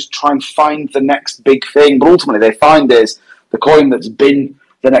ultimately, they just try and find the next big thing. But ultimately, they find is the coin that's been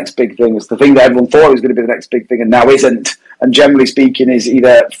the next big thing. It's the thing that everyone thought was going to be the next big thing and now isn't. And generally speaking, is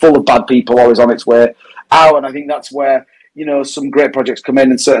either full of bad people or is on its way out. And I think that's where, some great projects come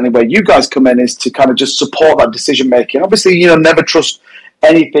in, and certainly where you guys come in is to kind of just support that decision making. Obviously, never trust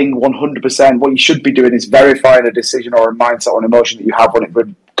anything 100%. What you should be doing is verifying a decision or a mindset or an emotion that you have when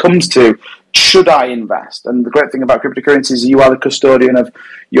it comes to, should I invest? And the great thing about cryptocurrencies is you are the custodian of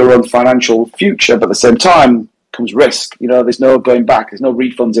your own financial future, but at the same time comes risk. There's no going back. There's no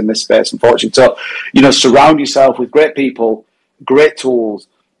refunds in this space, unfortunately. So, surround yourself with great people, great tools,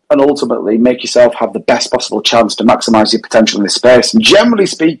 and ultimately make yourself have the best possible chance to maximize your potential in this space. And generally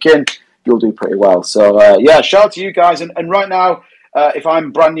speaking, you'll do pretty well. So, shout out to you guys. And right now, if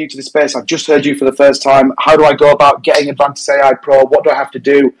I'm brand new to the space, I've just heard you for the first time, how do I go about getting Advantage AI Pro? What do I have to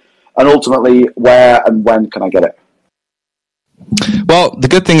do? And ultimately, where and when can I get it? Well, the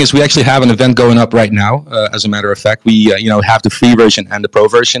good thing is we actually have an event going up right now. As a matter of fact, we have the free version and the pro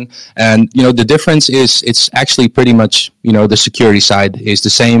version, and the difference is it's actually pretty much the security side is the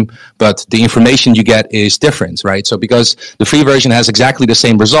same, but the information you get is different, right? So because the free version has exactly the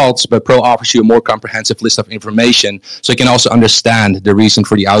same results, but pro offers you a more comprehensive list of information, so you can also understand the reason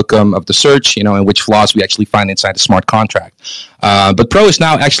for the outcome of the search, and which flaws we actually find inside the smart contract. But pro is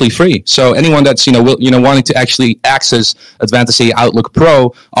now actually free, so anyone that's wanting to actually access Advantage Outlook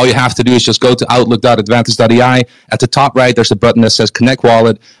Pro, all you have to do is just go to outlook.advantage.ai. At the top right, there's a button that says Connect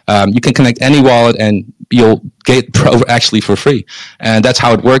Wallet. You can connect any wallet, and you'll get Pro actually for free. And that's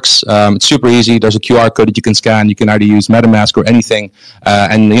how it works. It's super easy. There's a QR code that you can scan. You can either use MetaMask or anything.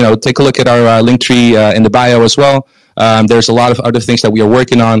 And take a look at our link tree in the bio as well. There's a lot of other things that we are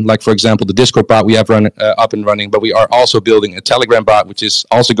working on, like, for example, the Discord bot we have up and running, but we are also building a Telegram bot, which is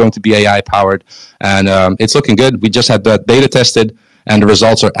also going to be AI powered, and it's looking good. We just had that beta tested, and the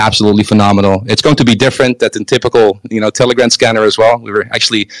results are absolutely phenomenal. It's going to be different than typical, Telegram scanner as well. We were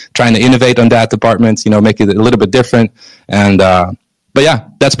actually trying to innovate on that department, make it a little bit different, and but yeah,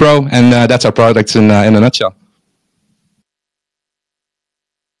 that's Pro, and that's our products in a nutshell.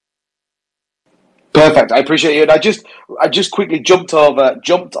 Perfect. I appreciate you. And I just quickly jumped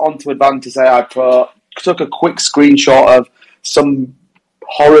onto Advantage AI Pro, took a quick screenshot of some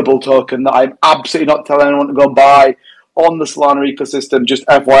horrible token that I'm absolutely not telling anyone to go buy on the Solana ecosystem. Just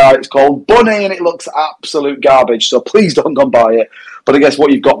FYI, it's called Bunny, and it looks absolute garbage. So please don't go and buy it. But I guess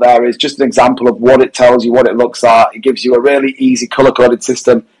what you've got there is just an example of what it tells you, what it looks like. It gives you a really easy color-coded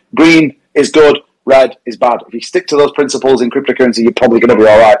system. Green is good. Red is bad. If you stick to those principles in cryptocurrency, you're probably going to be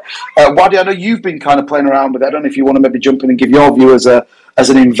all right. Wadi, I know you've been kind of playing around with it. I don't know if you want to maybe jump in and give your view as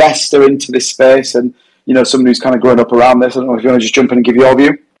an investor into this space, and someone who's kind of growing up around this. I don't know if you want to just jump in and give your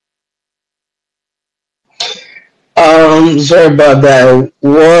view. Sorry about that.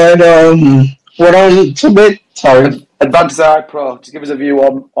 What on to bit? Sorry. Advantage AI Pro. Just give us a view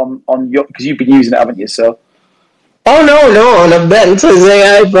on your, because you've been using it, haven't you? So. Oh, no, on Advantage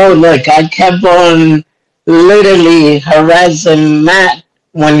AI, bro, look, I kept on literally harassing Matt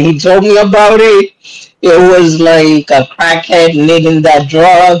when he told me about it. It was like a crackhead needing that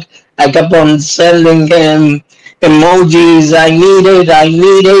drug. I kept on sending him emojis, I need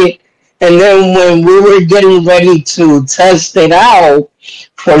it. And then when we were getting ready to test it out,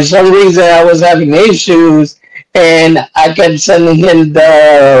 for some reason I was having issues, and I kept sending him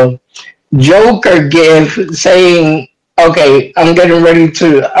the Joker gift saying, okay, I'm getting ready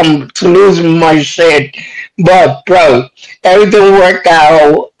to lose my shit. But bro, everything worked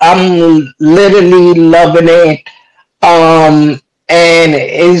out. I'm literally loving it. And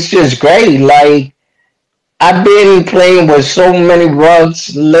it's just great. Like, I've been playing with so many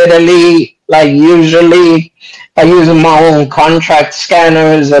rugs, literally, like usually I use my own contract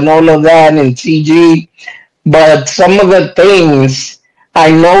scanners and all of that in TG. But some of the things I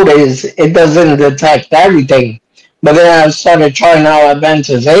notice it doesn't detect everything. But then I started trying out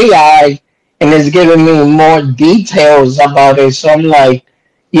Advantage AI, and it's giving me more details about it. So I'm like,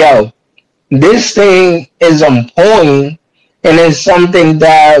 yo, this thing is on point, and it's something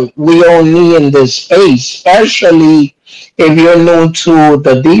that we all need in this space, especially if you're new to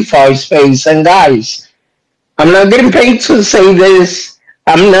the DeFi space. And guys, I'm not getting paid to say this.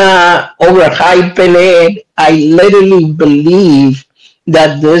 I'm not overhyping it. I literally believe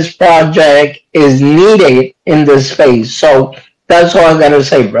that this project is needed in this space. So that's all I gotta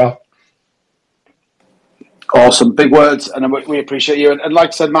say, bro. Awesome. Big words, and we appreciate you. And like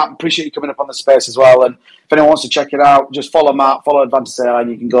I said, Matt, appreciate you coming up on the space as well. And if anyone wants to check it out, just follow Matt, follow Advantage AI, and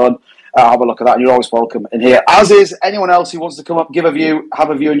you can go and have a look at that. And you're always welcome in here, as is anyone else who wants to come up, give a view,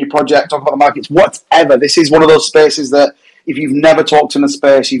 have a view on your project, talk about the markets, whatever. This is one of those spaces that if you've never talked in a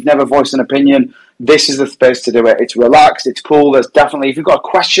space, you've never voiced an opinion, this is the space to do it. It's relaxed, it's cool. There's definitely, if you've got a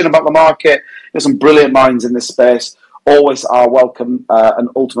question about the market, there's some brilliant minds in this space. Always are welcome, and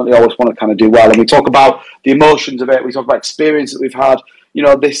ultimately always want to kind of do well. And we talk about the emotions of it. We talk about experience that we've had.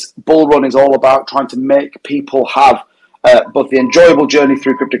 This bull run is all about trying to make people have both the enjoyable journey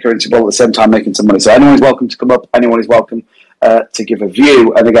through cryptocurrency, but at the same time making some money. So anyone is welcome to come up. Anyone is welcome to give a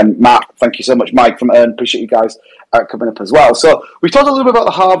view. And again, Matt, thank you so much. Mike from Earn, appreciate you guys coming up as well. So we talked a little bit about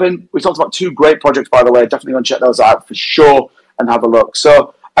the halving. We talked about two great projects, by the way. Definitely want to check those out for sure and have a look.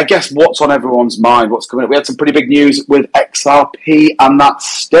 So I guess what's on everyone's mind, what's coming up? We had some pretty big news with XRP and that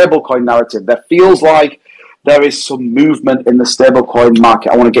stablecoin narrative. There feels like there is some movement in the stablecoin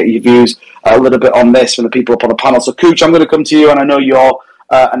market. I want to get your views a little bit on this from the people up on the panel. So, Cooch, I'm going to come to you, and I know you're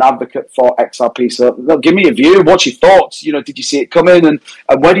an advocate for XRP. So, give me a view. What's your thoughts? Did you see it coming? And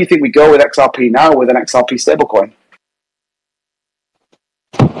where do you think we go with XRP now with an XRP stablecoin?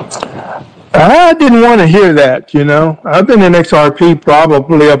 I didn't want to hear that, you know. I've been in XRP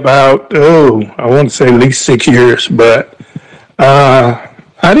probably about, I want to say at least 6 years, but I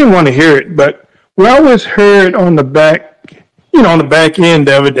didn't want to hear it. But we always heard on the back, on the back end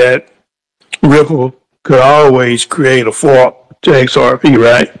of it that Ripple could always create a fork to XRP,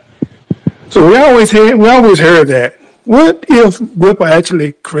 right? So we always heard that. What if Ripple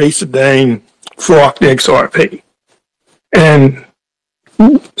actually creates a dang fork to XRP? And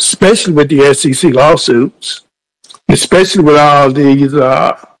especially with the SEC lawsuits, especially with all these,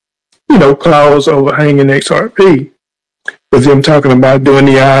 clouds overhanging XRP, with them talking about doing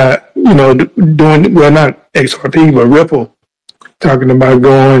not XRP, but Ripple, talking about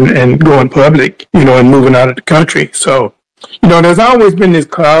going public, and moving out of the country. So, there's always been this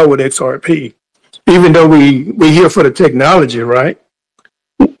cloud with XRP, even though we're here for the technology, right?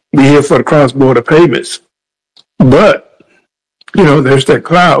 We're here for the cross-border payments. But there's that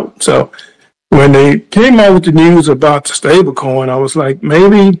cloud. So when they came out with the news about the stablecoin, I was like,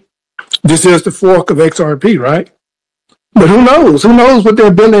 maybe this is the fork of XRP, right? But who knows? Who knows what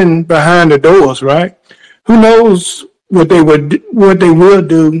they're building behind the doors, right? Who knows what they will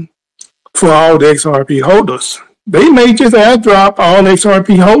do for all the XRP holders? They may just airdrop all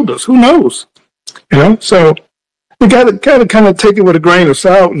XRP holders. Who knows? So we got to kind of take it with a grain of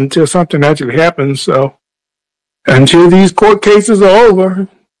salt until something actually happens. So until these court cases are over,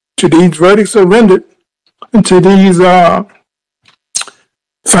 until these verdicts are rendered, until these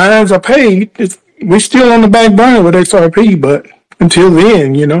fines are paid, we're still on the back burner with XRP. But until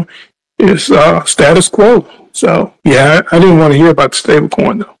then, it's status quo. So, yeah, I didn't want to hear about the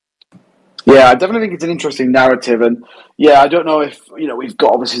stablecoin, though. Yeah, I definitely think it's an interesting narrative. And, yeah, I don't know if, we've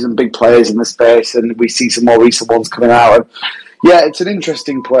got obviously some big players in the space and we see some more recent ones coming out. And, yeah, it's an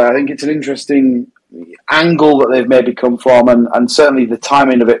interesting play. I think it's an interesting angle that they've maybe come from, and certainly the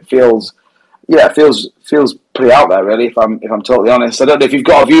timing of it feels pretty out there, really, if I'm totally honest. I don't know if you've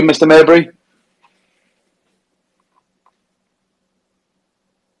got a view, Mr. Mabry.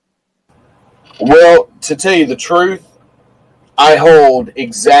 Well, to tell you the truth, I hold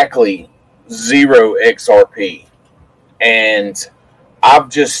exactly 0 XRP, and I've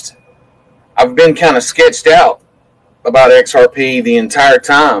been kind of sketched out about XRP the entire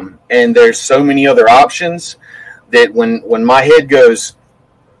time, and there's so many other options that when my head goes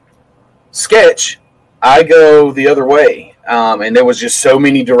sketch, I go the other way, and there was just so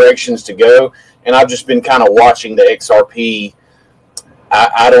many directions to go, and I've just been kind of watching the XRP.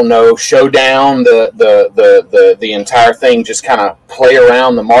 I don't know, showdown, the entire thing, just kind of play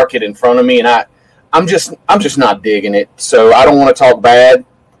around the market in front of me, and I'm just not digging it. So I don't want to talk bad,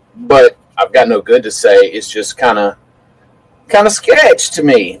 but I've got no good to say. It's just kind of sketch to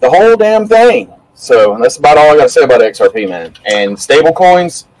me, the whole damn thing. So that's about all I got to say about XRP, man. And stable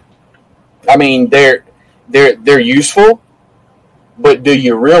coins, I mean, they're useful, but do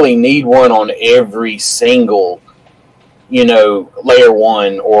you really need one on every single layer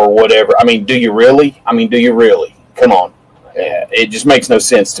one or whatever? I mean, do you really? Come on. Yeah, it just makes no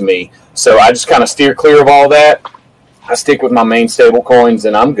sense to me. So I just kind of steer clear of all that. I stick with my main stable coins,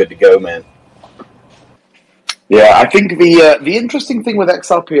 and I'm good to go, man. Yeah, I think the interesting thing with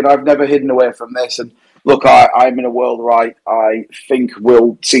XRP, and I've never hidden away from this, and look, I'm in a world where I think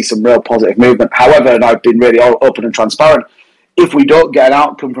we'll see some real positive movement. However, and I've been really open and transparent, if we don't get an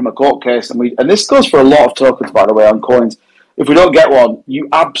outcome from a court case, and this goes for a lot of tokens, by the way, on coins, if we don't get one, you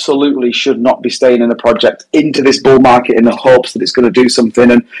absolutely should not be staying in a project into this bull market in the hopes that it's going to do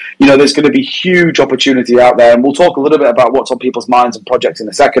something. And, there's going to be huge opportunity out there. And we'll talk a little bit about what's on people's minds and projects in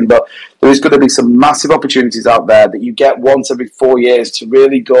a second, but there's going to be some massive opportunities out there that you get once every 4 years to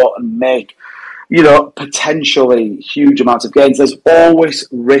really go and make, potentially huge amounts of gains. There's always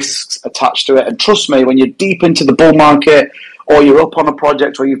risks attached to it. And trust me, when you're deep into the bull market, or you're up on a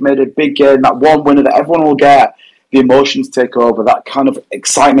project where you've made a big gain, that one winner that everyone will get, the emotions take over, that kind of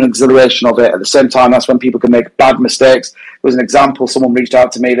excitement, exhilaration of it. At the same time, that's when people can make bad mistakes. There was an example, someone reached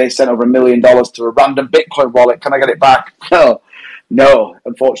out to me, they sent over $1 million to a random Bitcoin wallet. Can I get it back? No.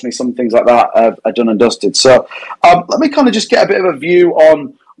 Unfortunately, some things like that are done and dusted. So let me kind of just get a bit of a view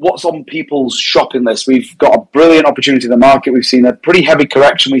on what's on people's shopping list. We've got a brilliant opportunity in the market. We've seen a pretty heavy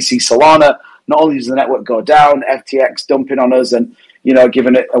correction. We see Solana, not only does the network go down, FTX dumping on us and,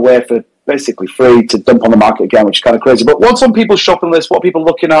 giving it away for basically free to dump on the market again, which is kind of crazy. But what's on people's shopping list? What are people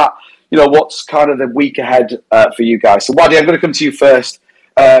looking at? What's kind of the week ahead for you guys? So, Wadi, I'm going to come to you first.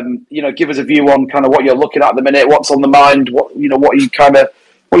 Give us a view on kind of what you're looking at the minute. What's on the mind? What are you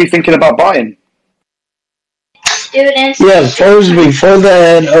thinking about buying? Yeah, first, before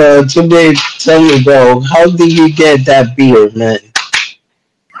that, today, tell me, bro, how did you get that beard, man?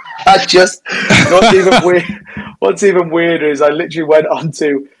 I just what's even weirder is I literally went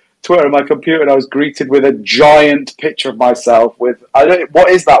onto Twitter on my computer and I was greeted with a giant picture of myself with what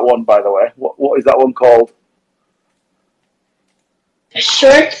is that one, by the way? What is that one called?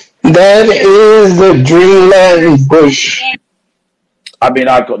 Sure. That is the Dreamland Bush. I mean,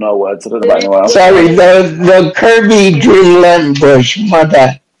 I've got no words. I don't know about anyone else. Sorry, the Kirby Dreamland Bush. My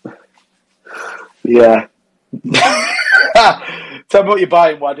bad. Yeah. Tell me what you're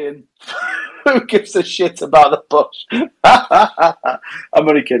buying, Wadin. Who gives a shit about the bush? I'm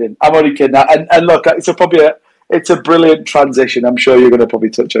only kidding. And look, it's a brilliant transition. I'm sure you're going to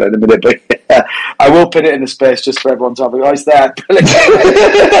probably touch on it in a minute, but yeah, I will pin it in the space just for everyone to have a nice there.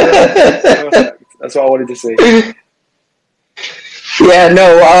 That's what I wanted to see. Yeah,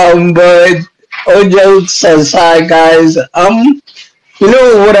 no, but all jokes aside, guys, you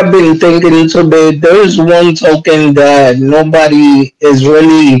know what I've been thinking today? There's one token that nobody is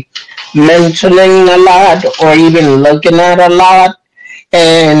really mentioning a lot or even looking at a lot.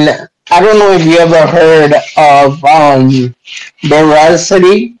 And I don't know if you ever heard of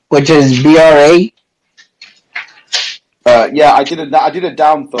Veracity, which is BRA. Yeah, I did a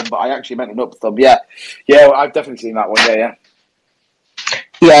down thumb, but I actually meant an up thumb. Yeah, I've definitely seen that one. Yeah.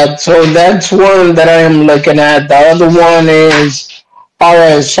 Yeah, so that's one that I am looking at. The other one is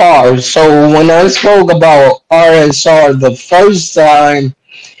RSR. So when I spoke about RSR the first time,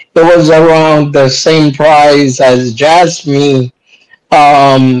 it was around the same price as Jasmine.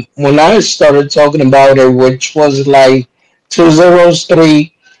 When I started talking about it, which was like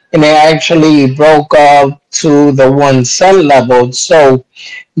 203, and it actually broke up to the 1 cent level. So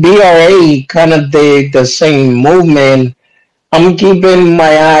BRA kind of did the same movement. I'm keeping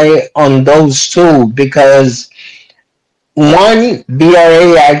my eye on those two because one,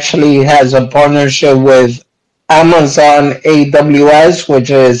 BRA actually has a partnership with Amazon AWS,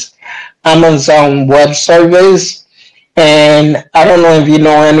 which is Amazon Web Service. And I don't know if you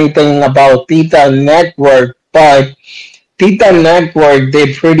know anything about Theta Network, but Theta Network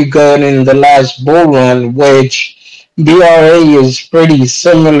did pretty good in the last bull run, which BRA is pretty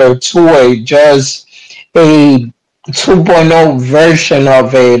similar to it, just a 2.0 version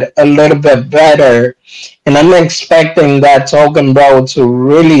of it, a little bit better. And I'm expecting that token, bro, to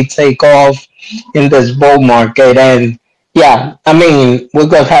really take off in this bull market. And yeah, I mean, we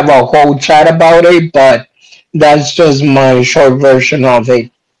could have a whole chat about it, but that's just my short version of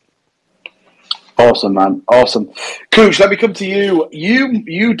it. Awesome, man. Awesome. Cooch, let me come to you.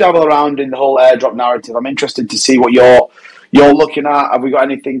 You dabble around in the whole airdrop narrative. I'm interested to see what you're looking at. Have we got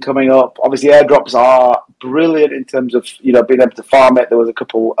anything coming up? Obviously, airdrops are brilliant in terms of being able to farm it. There was a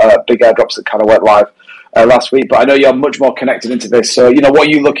couple big airdrops that kind of went live last week, but I know you're much more connected into this. So, what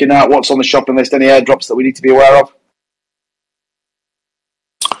are you looking at? What's on the shopping list? Any airdrops that we need to be aware of?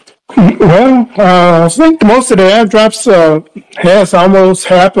 Well, I think most of the airdrops has almost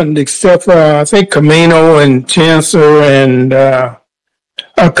happened, except for I think Camino and Chancellor and a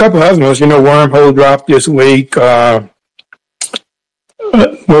couple of others. Wormhole dropped this week. What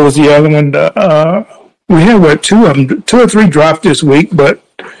was the other one? We had two of them, 2 or 3 dropped this week. But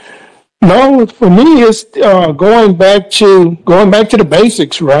no, for me, it's going back to the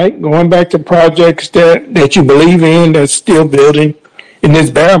basics, right? Going back to projects that you believe in, that's still building in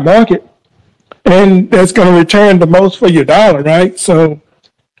this bear market, and that's going to return the most for your dollar, right? So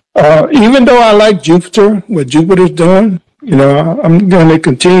even though I like Jupiter, what Jupiter's doing, I'm going to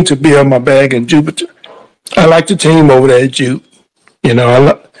continue to build my bag in Jupiter. I like the team over there at Jupe.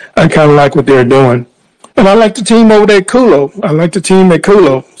 I kind of like what they're doing. And I like the team over there at Kulo. I like the team at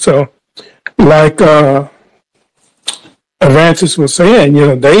Kulo. So like Avantis was saying,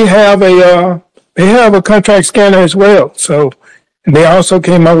 they have a contract scanner as well. So they also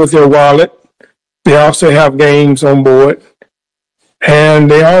came out with their wallet. They also have games on board. And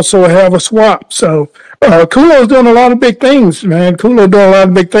they also have a swap. So Kulo's doing a lot of big things, man. Kulo doing a lot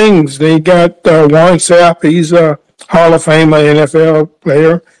of big things. They got Warren Sapp. He's a Hall of Famer NFL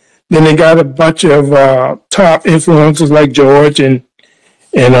player. Then they got a bunch of top influencers like George and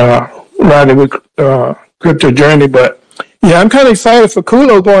riding with Crypto Journey. But yeah, I'm kind of excited for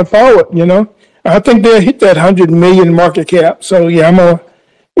Kulo going forward. I think they'll hit that 100 million market cap. So yeah,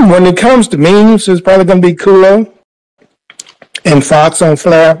 when it comes to memes, it's probably going to be Kulo and Fox on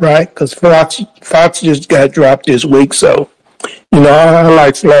Flare, right? Because Fox just got dropped this week. So, I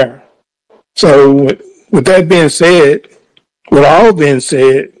like Flare. So with that being said, with all being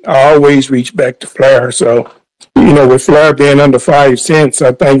said, I always reach back to Flare. So, with Flare being under 5 cents,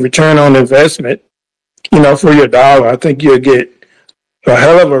 I think return on investment, for your dollar, I think you'll get a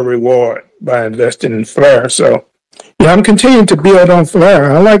hell of a reward by investing in Flare. So Yeah, I'm continuing to build on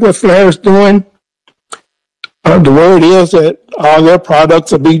Flare. I like what Flare is doing. The word is that all their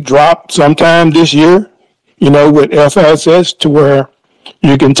products will be dropped sometime this year, with FSS, to where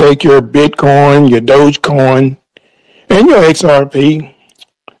you can take your Bitcoin, your Dogecoin, and your XRP,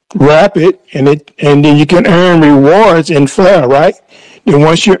 wrap it, and then you can earn rewards in Flare, right? Then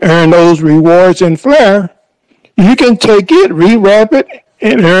once you earn those rewards in Flare, you can take it, rewrap it,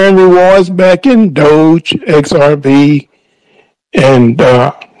 and earn rewards back in Doge, XRP, and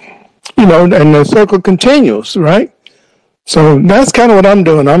and the circle continues, right? So that's kind of what I'm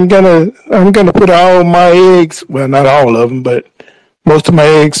doing. I'm gonna put all my eggs, well, not all of them, but most of my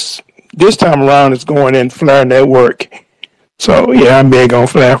eggs this time around is going in Flare Network. So yeah, I'm big on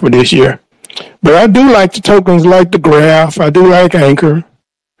Flare for this year. But I do like the tokens like the Graph. I do like Anchor.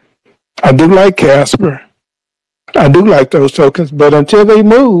 I do like Casper. I do like those tokens. But until they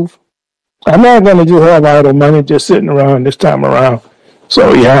move, I'm not going to just have idle money just sitting around this time around.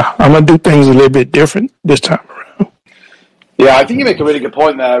 So yeah, I'm going to do things a little bit different this time around. Yeah, I think you make a really good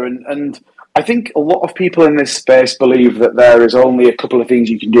point there. And I think a lot of people in this space believe that there is only a couple of things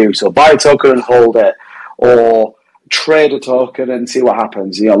you can do. So buy a token and hold it, or trade a token and see what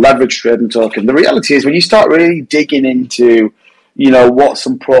happens, leverage trade a token. The reality is when you start really digging into, what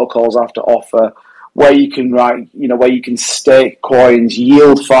some protocols have to offer, where you can where you can stake coins,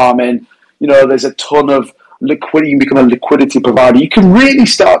 yield farming, there's a ton of liquidity, you can become a liquidity provider. You can really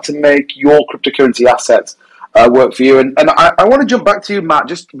start to make your cryptocurrency assets work for you. And I want to jump back to you, Matt,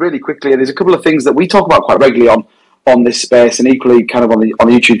 just really quickly. There's a couple of things that we talk about quite regularly on this space, and equally kind of on the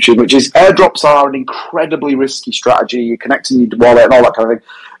YouTube channel, which is airdrops are an incredibly risky strategy. You're connecting your wallet and all that kind of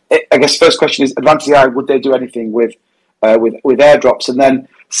thing. I guess first question is, Advantage AI, would they do anything with airdrops? And then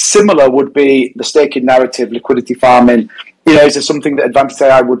similar would be the staking narrative, liquidity farming. Is there something that Advantage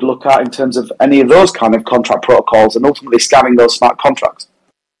AI would look at in terms of any of those kind of contract protocols and ultimately scamming those smart contracts?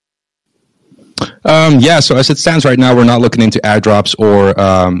 So as it stands right now, we're not looking into airdrops or,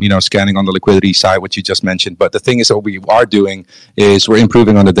 scanning on the liquidity side, which you just mentioned. But the thing is, what we are doing is we're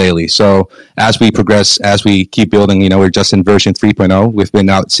improving on the daily. So as we progress, as we keep building, we're just in version 3.0. We've been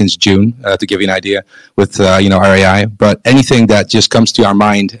out since June, to give you an idea, with, our AI. But anything that just comes to our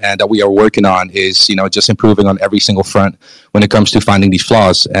mind and that we are working on is, just improving on every single front when it comes to finding these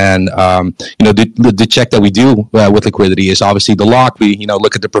flaws. And, the check that we do with liquidity is obviously the lock. We,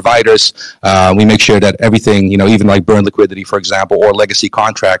 look at the providers. We make sure that everything, even like burn liquidity, for example, or legacy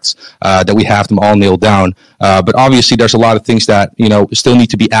contracts, that we have them all nailed down. But obviously, there's a lot of things that, still need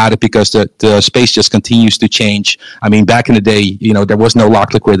to be added because the space just continues to change. I mean, back in the day, there was no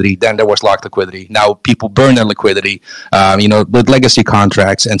locked liquidity. Then there was locked liquidity. Now people burn their liquidity, with legacy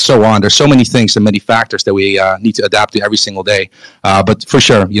contracts and so on. There's so many things and many factors that we need to adapt to every single day. But for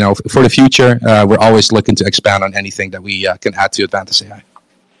sure, for the future, we're always looking to expand on anything that we can add to Advantage AI.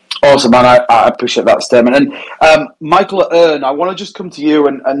 Awesome, man. I appreciate that statement. And Michael Earn, I want to just come to you,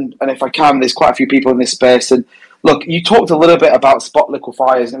 and if I can, there's quite a few people in this space. And look, you talked a little bit about spot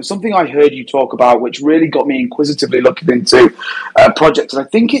liquefiers, and it was something I heard you talk about, which really got me inquisitively looking into projects. And I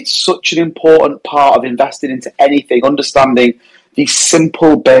think it's such an important part of investing into anything, understanding the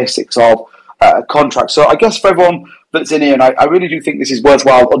simple basics of contracts. So I guess for everyone that's in here, and I really do think this is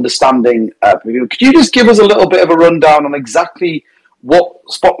worthwhile understanding, could you just give us a little bit of a rundown on exactly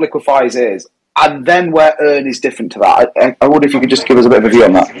what spot liquefiers is, and then where Earn is different to that? I wonder if you could just give us a bit of a view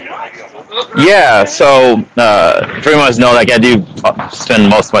on that. Yeah, so pretty much know, like, I do spend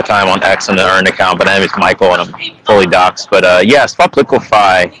most of my time on X on the Earn account, but my name is Michael and I'm fully doxxed. But spot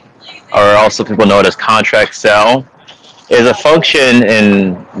liquefy, or also people know it as contract sell, is a function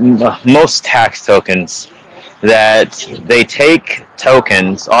in most tax tokens that they take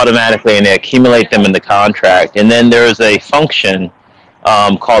tokens automatically and they accumulate them in the contract, and then there's a function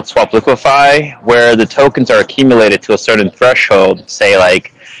called swap liquefy, where the tokens are accumulated to a certain threshold, say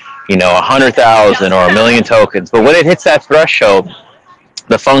like 100,000 or 1,000,000 tokens. But when it hits that threshold,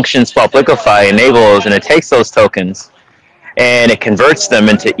 the function swap liquefy enables, and it takes those tokens and it converts them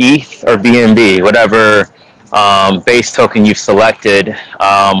into ETH or BNB, whatever base token you've selected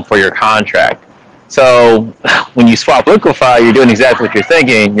for your contract. So when you swap liquefy, you're doing exactly what you're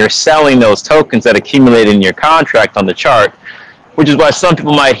thinking. You're selling those tokens that accumulated in your contract on the chart, which is why some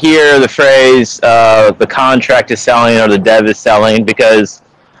people might hear the phrase, the contract is selling or the dev is selling, because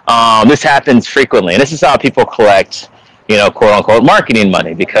this happens frequently. And this is how people collect, quote-unquote marketing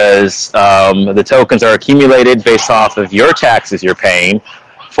money, because the tokens are accumulated based off of your taxes you're paying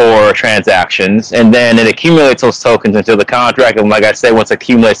for transactions, and then it accumulates those tokens into the contract. And like I say, once it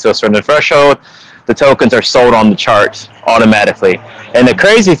accumulates to a certain threshold, the tokens are sold on the chart automatically. And the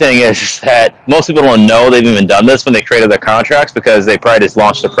crazy thing is that most people don't know they've even done this when they created their contracts, because they probably just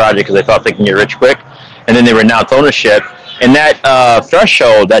launched the project because they thought they can get rich quick, and then they renounce ownership. And that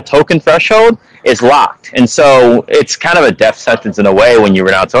threshold, that token threshold, is locked. And so it's kind of a death sentence in a way when you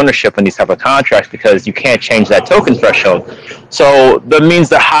renounce ownership in these type of contracts, because you can't change that token threshold. So that means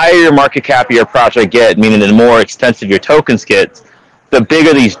the higher your market cap of your project get, meaning the more extensive your tokens get, the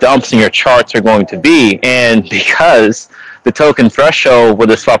bigger these dumps in your charts are going to be. And because the token threshold where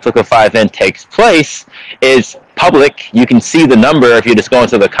the swap liquefy event takes place is public, you can see the number. If you just go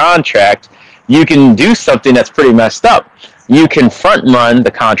into the contract, you can do something that's pretty messed up. You can front run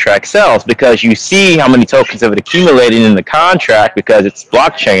the contract sales, because you see how many tokens have accumulated in the contract, because it's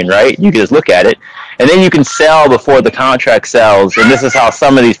blockchain, right? You can just look at it, and then you can sell before the contract sells. And this is how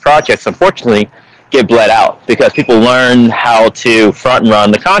some of these projects, unfortunately, get bled out, because people learn how to front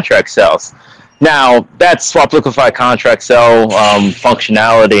run the contract sales. Now, that's swap liquefy contract sell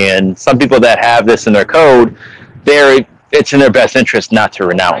functionality, and some people that have this in their code, it's in their best interest not to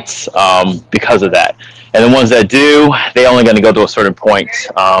renounce because of that. And the ones that do, they're only going to go to a certain point,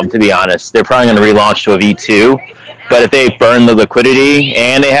 to be honest. They're probably going to relaunch to a V2, but if they burn the liquidity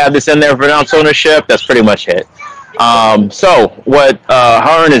and they have this in there for renounce ownership, that's pretty much it. So what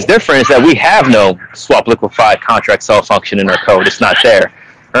Hearn is different is that we have no swap liquefy contract sell function in our code. It's not there.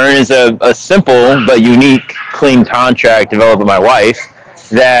 Hearn is a simple but unique clean contract developed by my wife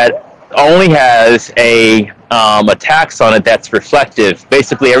that only has a tax on it that's reflective.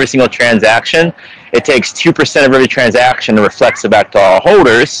 Basically, every single transaction, it takes 2% of every transaction and reflects it back to all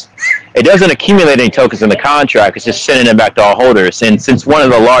holders. It doesn't accumulate any tokens in the contract. It's just sending it back to all holders. And since one of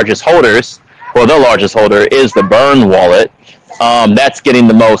the largest holders, well, the largest holder is the Burn wallet, that's getting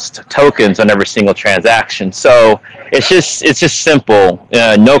the most tokens on every single transaction. So it's just simple.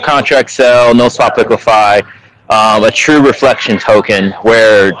 No contract sell, no swap liquefy. A true reflection token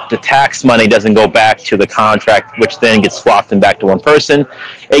where the tax money doesn't go back to the contract, which then gets swapped and back to one person.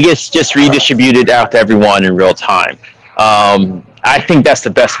 It gets just redistributed out to everyone in real time. I think that's the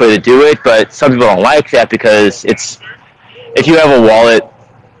best way to do it, but some people don't like that, because if you have a wallet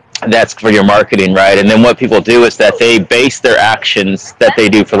that's for your marketing, right? And then what people do is that they base their actions that they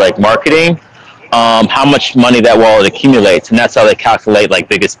do for like marketing, how much money that wallet accumulates, and that's how they calculate like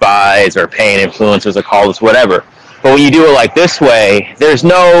biggest buys or paying influencers or callers, whatever. But when you do it like this way, there's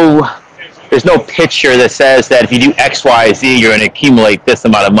no picture that says that if you do X, Y, Z, you're going to accumulate this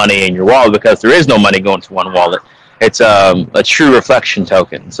amount of money in your wallet, because there is no money going to one wallet. It's a true reflection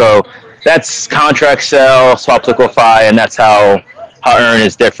token. So that's contract sell, swap liquefy, and that's how Earn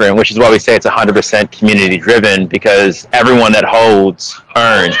is different, which is why we say it's 100% community driven, because everyone that holds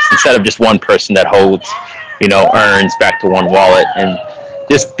earns, instead of just one person that holds, earns back to one wallet. And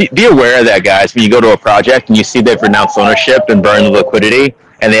just be aware of that, guys. When you go to a project and you see they've renounced ownership and burned the liquidity,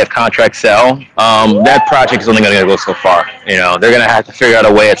 and they have contract sell, that project is only going to go so far. They're going to have to figure out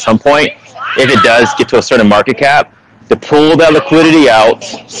a way at some point, if it does get to a certain market cap, to pull that liquidity out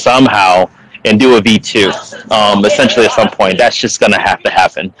somehow and do a V2, essentially at some point. That's just going to have to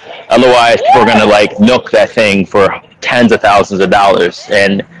happen. Otherwise, people are going to milk that thing for tens of thousands of dollars.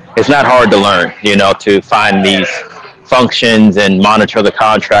 And it's not hard to learn, to find these functions and monitor the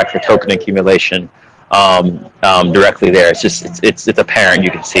contract for token accumulation directly there. It's just, it's apparent.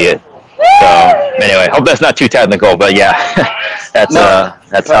 You can see it. So anyway, hope that's not too technical, but yeah, that's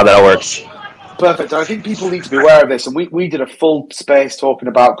how that works. Perfect. I think people need to be aware of this, and we did a full space talking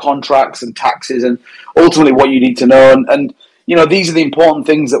about contracts and taxes and ultimately what you need to know. And these are the important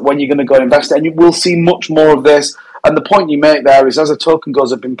things that when you're going to go invest, and you will see much more of this. And the point you make there is, as a token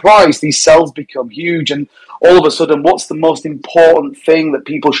goes up in price, these sells become huge, and all of a sudden, what's the most important thing that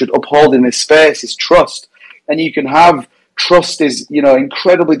people should uphold in this space is trust. And you can have trust is,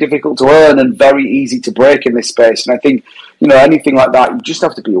 incredibly difficult to earn and very easy to break in this space. And I think, anything like that, you just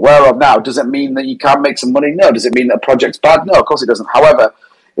have to be aware of now. Does it mean that you can't make some money? No. Does it mean that a project's bad? No, of course it doesn't. However,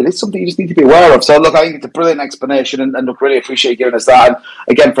 it is something you just need to be aware of. So, look, I think it's a brilliant explanation, and look, really appreciate you giving us that. And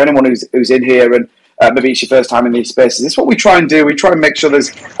again, for anyone who's in here and maybe it's your first time in these spaces, this is what we try and do. We try and make sure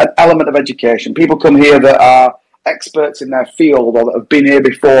there's an element of education. People come here that are experts in their field or that have been here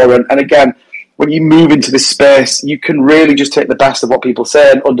before. And again, when you move into this space, you can really just take the best of what people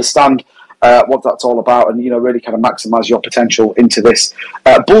say and understand what that's all about, and really kind of maximize your potential into this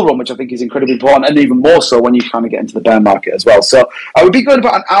bull run, which I think is incredibly important, and even more so when you kind of get into the bear market as well. So I would be going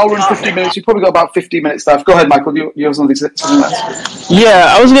about an hour and 50 minutes. You've probably got about 15 minutes left. Go ahead, Michael. You have something else?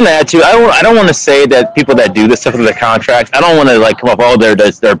 Yeah, I was going to add too. I don't want to say that people that do this stuff with the contracts, I don't want to come up,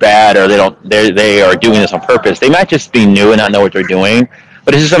 they're bad, or they are doing this on purpose. They might just be new and not know what they're doing.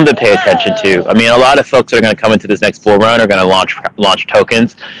 But this is something to pay attention to. I mean, a lot of folks that are going to come into this next bull run are going to launch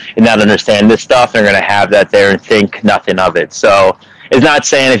tokens and not understand this stuff. They're going to have that there and think nothing of it. So it's not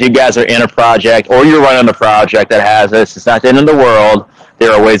saying if you guys are in a project or you're running a project that has this, it's not the end of the world.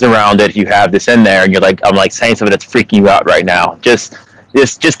 There are ways around it. If you have this in there and you're like, I'm like saying something that's freaking you out right now, just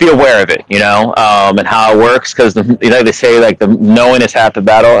be aware of it, you know, and how it works. Because you know they say like the knowing is half the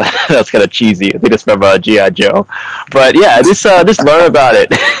battle. That's kind of cheesy. I think it's from G.I. Joe. But yeah, just learn about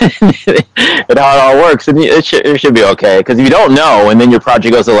it and how it all works, and it should be okay. Because if you don't know, and then your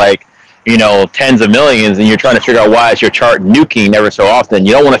project goes to like, you know, tens of millions, and you're trying to figure out why is your chart nuking ever so often,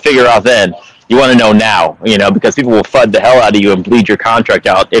 you don't want to figure out then. You want to know now, you know, because people will FUD the hell out of you and bleed your contract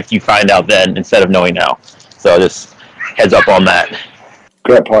out if you find out then instead of knowing now. So just heads up on that.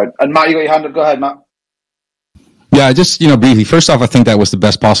 Great point. And Matt, you got your hand up. Go ahead, Matt. Yeah, just, briefly. First off, I think that was the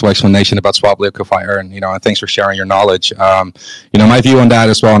best possible explanation about swap, liquefy, earn, and thanks for sharing your knowledge. My view on that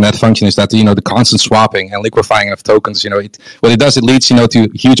as well, on that function is that, the constant swapping and liquefying of tokens, what it does, it leads, to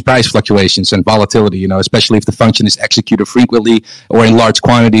huge price fluctuations and volatility, especially if the function is executed frequently or in large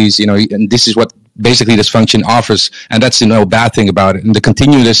quantities, and this is what basically this function offers, and that's a bad thing about it. And the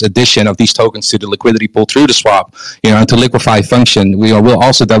continuous addition of these tokens to the liquidity pool through the swap, and to liquefy function, will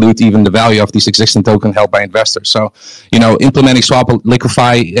also dilute even the value of these existing tokens held by investors. So, implementing swap,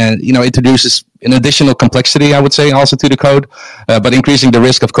 liquefy, introduces an additional complexity, I would say, also to the code, but increasing the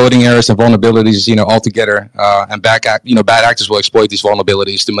risk of coding errors and vulnerabilities, altogether. And bad actors will exploit these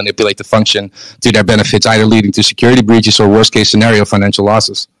vulnerabilities to manipulate the function to their benefits, either leading to security breaches or worst case scenario financial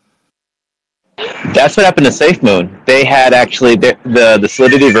losses. That's what happened to SafeMoon. They had actually the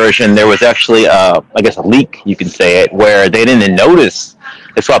Solidity version. There was actually, a leak, you can say it, where they didn't notice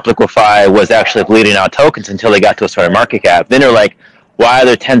the swap liquefy was actually bleeding out tokens until they got to a certain market cap. Then they're like, why are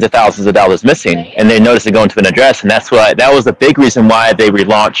there tens of thousands of dollars missing? And they noticed it going to an address, and that was the big reason why they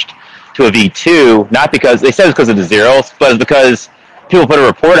relaunched to a V2. Not because they said it's because of the zeros, but it's because people put a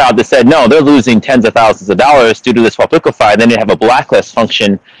report out that said no, they're losing tens of thousands of dollars due to the swap liquefy. Then they have a blacklist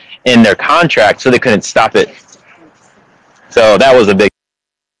function in their contract, so they couldn't stop it. So that was a big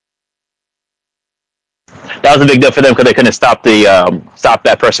deal for them because they couldn't stop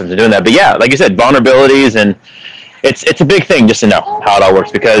that person from doing that. But yeah, like you said, vulnerabilities, and it's a big thing just to know how it all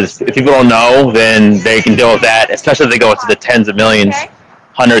works, because if people don't know, then they can deal with that, especially if they go into the tens of millions,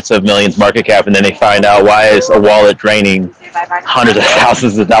 hundreds of millions market cap, and then they find out why is a wallet draining hundreds of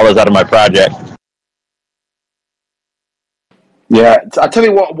thousands of dollars out of my project. Yeah, I tell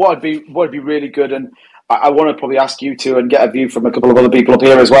you what would be really good, and I want to probably ask you to and get a view from a couple of other people up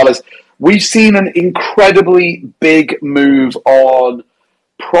here as well, is we've seen an incredibly big move on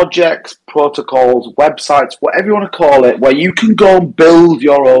projects, protocols, websites, whatever you want to call it, where you can go and build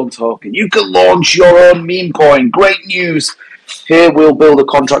your own token. You can launch your own meme coin. Great news. Here, we'll build a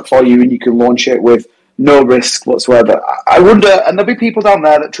contract for you and you can launch it with no risk whatsoever. I wonder, and there'll be people down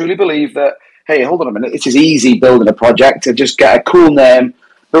there that truly believe that, hey, hold on a minute, it is easy building a project to just get a cool name,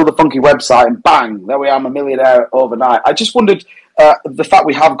 build a funky website, and bang, there we are, I'm a millionaire overnight. I just wondered, the fact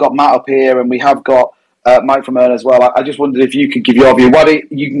we have got Matt up here and we have got Mike from Earn as well, I just wondered if you could give your view. Waddy,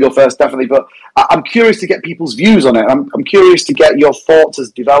 you can go first, definitely, but I'm curious to get people's views on it. I'm curious to get your thoughts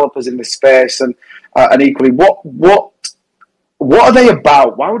as developers in this space, and equally, what are they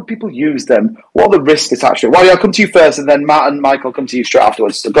about? Why would people use them? What are the risks attached to it? Waddy, I'll come to you first, and then Matt and Mike will come to you straight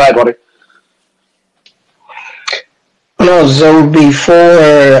afterwards. So go ahead, Waddy. No, so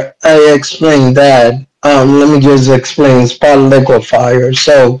before I explain that, let me just explain spot liquefier.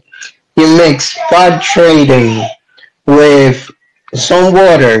 So you mix spot trading with some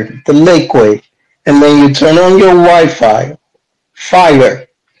water, the liquid, and then you turn on your Wi-Fi, fire,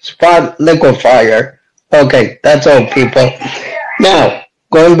 spot liquefier. Okay, that's all, people. Now,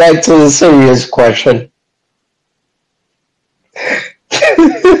 going back to the serious question.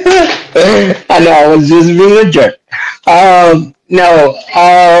 I know, I was just being a jerk. No,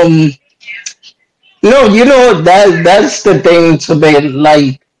 that's the thing to be,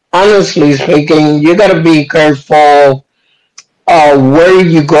 like, honestly speaking, you gotta be careful where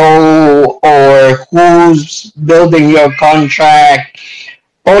you go or who's building your contract,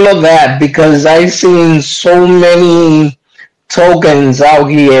 all of that, because I've seen so many tokens out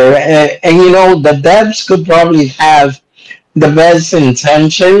here, and the devs could probably have the best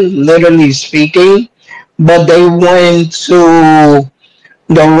intention, literally speaking, but they went to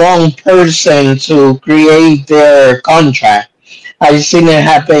the wrong person to create their contract. I've seen it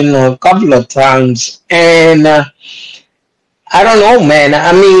happen a couple of times, and I don't know, man.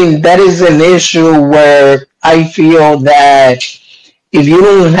 I mean, that is an issue where I feel that if you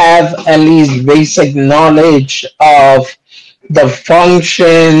don't have at least basic knowledge of the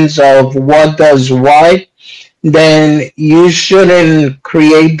functions of what does what, then you shouldn't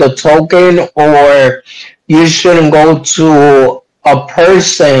create the token, or you shouldn't go to a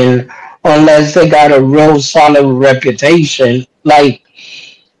person unless they got a real solid reputation. Like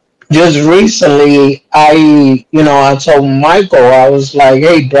just recently, I told Michael, I was like,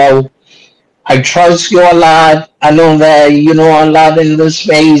 hey, bro, I trust you a lot. I know that you know a lot in this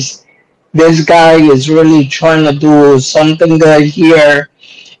space. This guy is really trying to do something good here,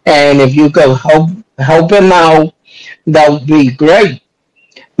 and if you could help him out, that would be great.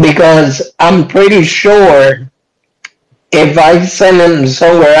 Because I'm pretty sure if I send him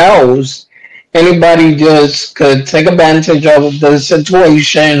somewhere else, anybody just could take advantage of the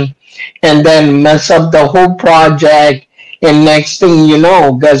situation and then mess up the whole project. And next thing you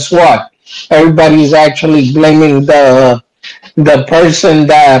know, guess what? Everybody's actually blaming the person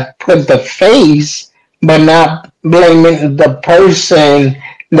that put the face, but not blaming the person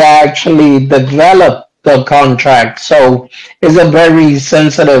that actually developed the contract. So it's a very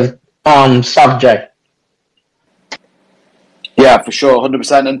sensitive subject. Yeah, for sure,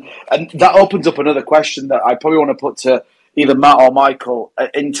 100%. And that opens up another question that I probably want to put to either Matt or Michael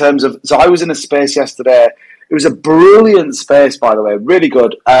in terms of. So I was in a space yesterday. It was a brilliant space, by the way, really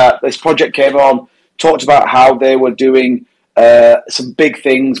good. This project came on, talked about how they were doing some big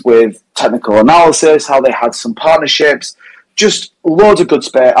things with technical analysis, how they had some partnerships, just loads of good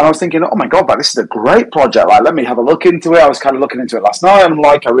space. And I was thinking, oh my God, this is a great project. Like, let me have a look into it. I was kind of looking into it last night. And I'm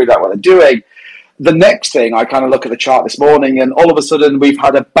like, I really like what they're doing. The next thing, I kind of look at the chart this morning, and all of a sudden we've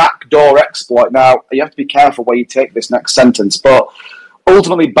had a backdoor exploit. Now, you have to be careful where you take this next sentence, but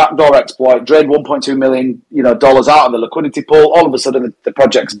ultimately, backdoor exploit drained $1.2 million, dollars out of the liquidity pool. All of a sudden, the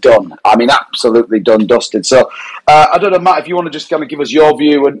project's done. I mean, absolutely done, dusted. So, I don't know, Matt, if you want to just kind of give us your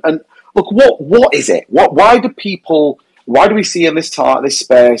view and look, what is it? Why do we see in this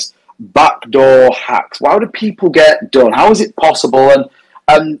space backdoor hacks? Why do people get done? How is it possible?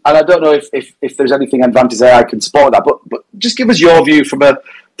 And I don't know if there's anything Advantage AI can support that, but just give us your view from a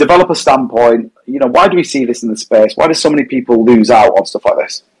developer standpoint. Why do we see this in the space? Why do so many people lose out on stuff like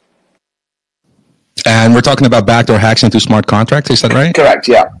this? And we're talking about backdoor hacks into smart contracts. Is that right? Correct.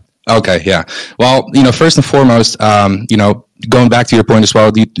 Yeah. Okay. Yeah. Well, first and foremost, going back to your point as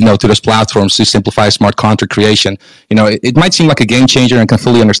well, to those platforms to simplify smart contract creation, it might seem like a game changer, and can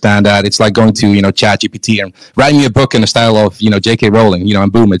fully understand that. It's like going to, ChatGPT and writing me a book in the style of, J.K. Rowling,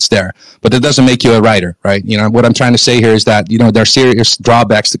 and boom, it's there. But it doesn't make you a writer, right? What I'm trying to say here is that, there are serious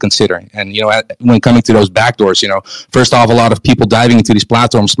drawbacks to consider. And, when coming to those backdoors, first off, a lot of people diving into these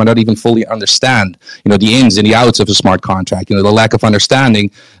platforms might not even fully understand, the ins and the outs of a smart contract, the lack of understanding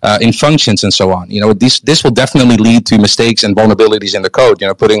in functions and so on. This will definitely lead to mistakes and vulnerabilities in the code,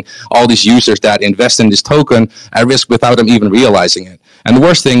 putting all these users that invest in this token at risk without them even realizing it. And the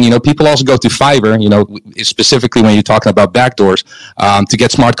worst thing, people also go to Fiverr, specifically when you're talking about backdoors, to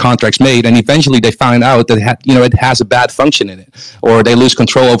get smart contracts made, and eventually they find out that it has a bad function in it, or they lose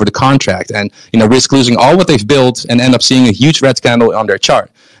control over the contract and risk losing all what they've built and end up seeing a huge red candle on their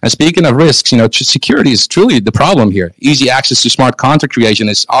chart. And speaking of risks, security is truly the problem here. Easy access to smart contract creation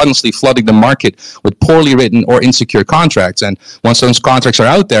is honestly flooding the market with poorly written or insecure contracts. And once those contracts are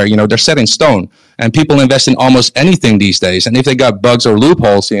out there, they're set in stone. And people invest in almost anything these days. And if they got bugs or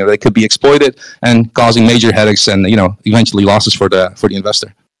loopholes, they could be exploited and causing major headaches and, eventually losses for the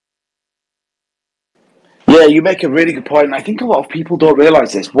investor. Yeah, you make a really good point. And I think a lot of people don't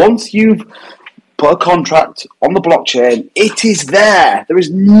realize this. Once you've put a contract on the blockchain, it is there. There is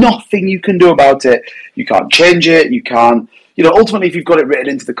nothing you can do about it. You can't change it. You can't, ultimately, if you've got it written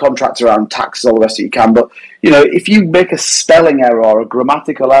into the contract around taxes, all the rest of it, you can. But, if you make a spelling error or a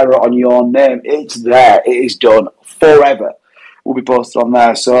grammatical error on your name, it's there. It is done forever. Will be posted on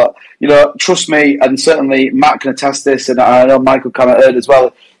there. So, trust me, and certainly Matt can attest this, and I know Michael kind of heard as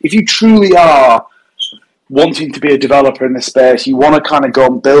well. If you truly are wanting to be a developer in this space, you want to kind of go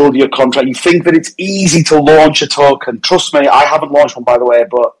and build your contract, you think that it's easy to launch a token. Trust me, I haven't launched one, by the way,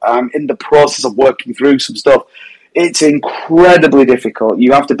 but I'm in the process of working through some stuff. It's incredibly difficult.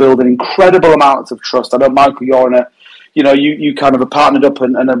 You have to build an incredible amount of trust. I know, Michael, you're in a, you kind of are partnered up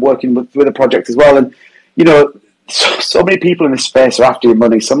and are working with a project as well. And, so many people in this space are after your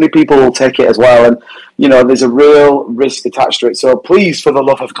money. So many people will take it as well. And, there's a real risk attached to it. So please, for the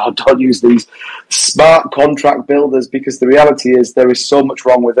love of God, don't use these smart contract builders, because the reality is there is so much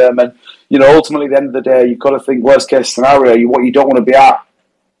wrong with them. And, ultimately, at the end of the day, you've got to think worst case scenario. What you don't want to be at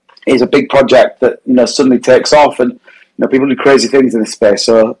is a big project that, suddenly takes off, and, people do crazy things in this space.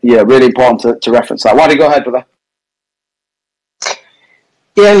 So, yeah, really important to reference that. Why don't you go ahead, brother?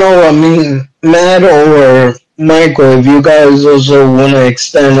 Yeah, no, I mean, Matt or Michael, if you guys also want to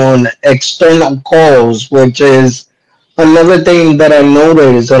extend on external calls, which is another thing that I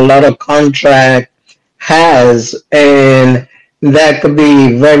noticed a lot of contract has, and that could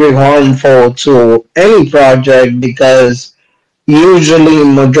be very harmful to any project because usually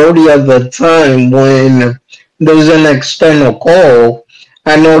majority of the time when there's an external call,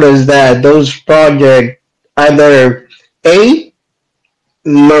 I notice that those projects either A,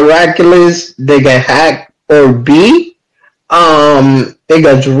 miraculous, they get hacked, or B, it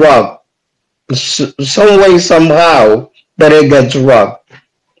gets rugged. Some way, somehow, but it gets rugged.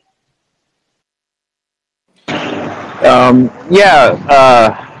 Yeah.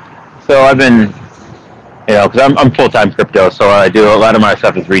 So I've been, because I'm full time crypto, so I do a lot of my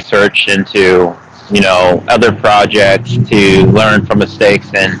stuff is research into, other projects to learn from mistakes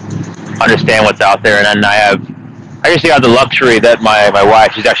and understand what's out there. And then I usually have the luxury that my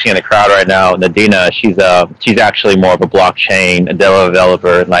wife, she's actually in the crowd right now, Nadina, she's actually more of a blockchain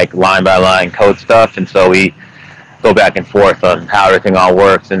developer, like line by line code stuff, and so we go back and forth on how everything all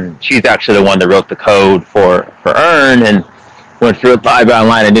works. And she's actually the one that wrote the code for Earn and went through it line by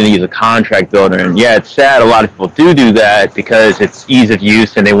line and didn't use a contract builder. And yeah, it's sad a lot of people do that because it's ease of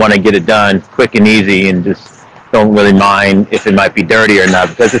use and they want to get it done quick and easy and just don't really mind if it might be dirty or not.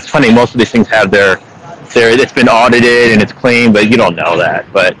 Because it's funny, most of these things have it's been audited and it's clean, but you don't know that.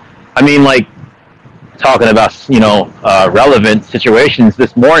 But I mean, like talking about relevant situations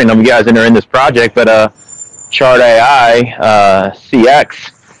this morning. You guys are in this project, but Chart AI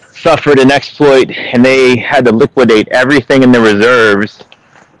CX suffered an exploit, and they had to liquidate everything in the reserves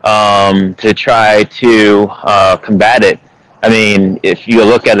to try to combat it. I mean, if you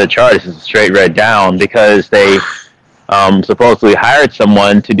look at the chart, this is a straight red down because they supposedly hired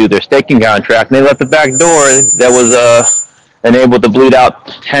someone to do their staking contract, and they left the back door that was enabled to bleed out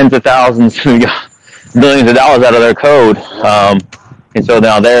tens of thousands, millions of dollars out of their code. And so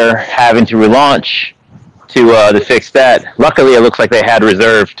now they're having to relaunch to fix that. Luckily, it looks like they had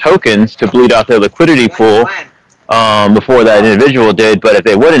reserved tokens to bleed out their liquidity pool before that individual did. But if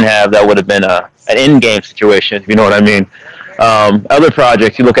they wouldn't have, that would have been an in-game situation, if you know what I mean. Other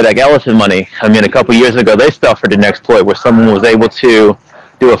projects, you look at like Ellison Money. I mean, a couple years ago, they suffered an exploit where someone was able to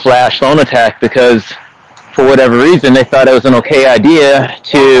do a flash loan attack because, for whatever reason, they thought it was an okay idea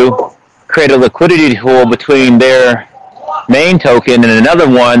to create a liquidity pool between their main token and another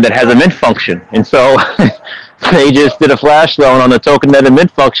one that has a mint function. And so they just did a flash loan on the token that had a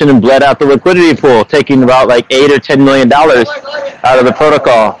mint function and bled out the liquidity pool, taking about like $8 or $10 million out of the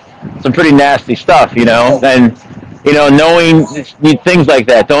protocol. Some pretty nasty stuff, and knowing things like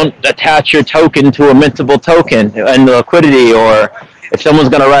that. Don't attach your token to a mintable token and the liquidity, or if someone's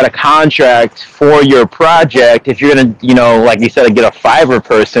going to write a contract for your project, if you're going to, like you said, get a Fiverr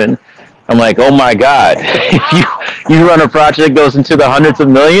person, I'm like, oh my God, if you run a project that goes into the hundreds of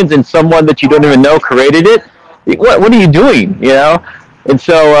millions and someone that you don't even know created it, what are you doing, And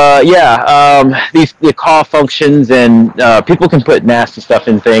so, these the call functions and people can put nasty stuff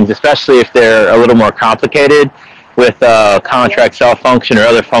in things, especially if they're a little more complicated with contract self function or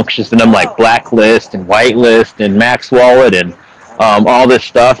other functions in them like blacklist and whitelist and max wallet and all this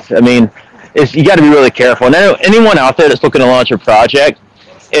stuff. I mean, you got to be really careful. And anyone out there that's looking to launch a project,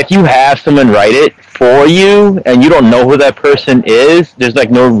 if you have someone write it for you and you don't know who that person is, there's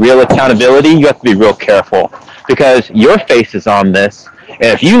like no real accountability. You have to be real careful because your face is on this. And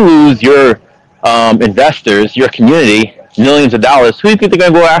if you lose your investors, your community, millions of dollars, who do you think they're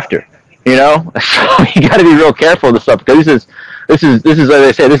going to go after? So you got to be real careful with this stuff because this is like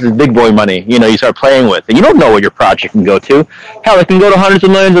they say, this is big boy money. You start playing with, and you don't know what your project can go to. Hell, it can go to hundreds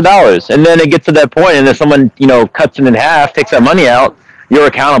of millions of dollars, and then it gets to that point, and if someone cuts it in half, takes that money out, you're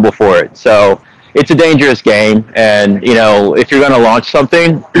accountable for it. So it's a dangerous game, and if you're going to launch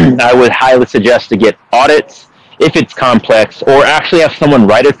something, I would highly suggest to get audits if it's complex, or actually have someone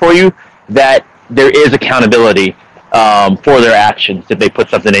write it for you that there is accountability for their actions if they put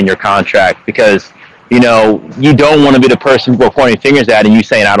something in your contract, because you don't want to be the person we're pointing fingers at and you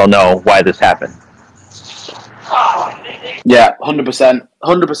saying, I don't know why this happened. Yeah, 100%,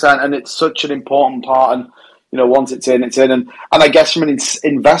 100%, and it's such an important part. And once it's in, and I guess from an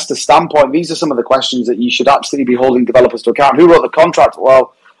investor standpoint, these are some of the questions that you should absolutely be holding developers to account. Who wrote the contract?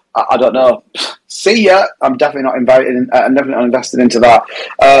 Well, I don't know. See ya. I'm definitely not invited. I'm definitely not invested into that.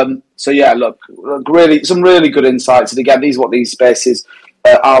 So yeah, look, really, some really good insights. And again, these are what these spaces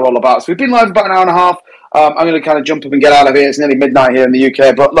are all about. So we've been live about an hour and a half. I'm going to kind of jump up and get out of here. It's nearly midnight here in the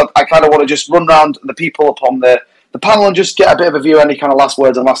UK. But look, I kind of want to just run around the people upon the panel and just get a bit of a view, any kind of last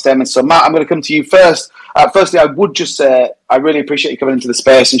words and last statements. So Matt, I'm going to come to you first. Firstly, I would just say I really appreciate you coming into the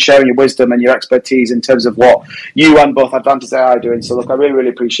space and sharing your wisdom and your expertise in terms of what you and both Advantage AI are doing. So, look, I really, really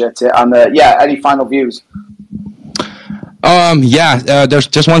appreciate it. And any final views? There's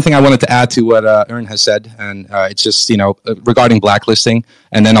just one thing I wanted to add to what Ern has said, and it's just, regarding blacklisting,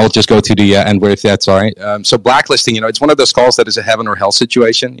 and then I'll just go to the end where, if that's all right. So blacklisting, it's one of those calls that is a heaven or hell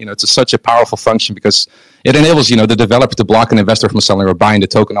situation. It's such a powerful function because it enables, the developer to block an investor from selling or buying the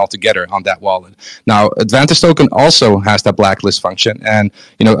token altogether on that wallet. Now, Advantage Token also has that blacklist function, and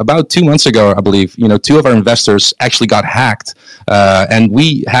about 2 months ago, I believe, 2 of our investors actually got hacked, and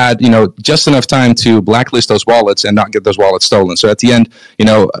we had just enough time to blacklist those wallets and not get those wallets stolen. So at the end, you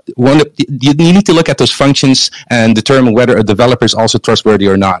need to look at those functions and determine whether a developer is also trustworthy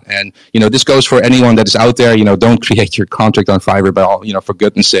or not. And this goes for anyone that is out there. Don't create your contract on Fiverr, but all, for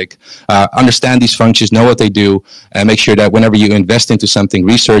goodness sake, understand these functions, know what they do, and make sure that whenever you invest into something,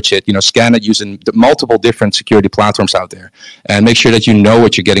 research it, scan it using multiple different security platforms out there, and make sure that you know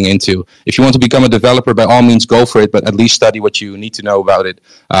what you're getting into. If you want to become a developer, by all means, go for it, but at least study what you need to know about it.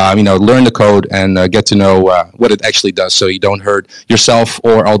 Learn the code and get to know what it actually does, so you don't hurt yourself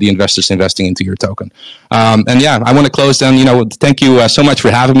or all the investors investing into your token. I want to close down. Thank you so much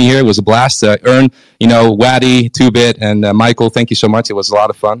for having me here. It was a blast. Ern, Waddy, 2Bit, and Michael, thank you so much. It was a lot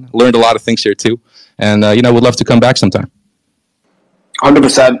of fun. Learned a lot of things here too. And, would love to come back sometime.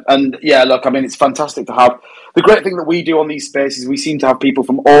 100%. And look, it's fantastic to have. The great thing that we do on these spaces, we seem to have people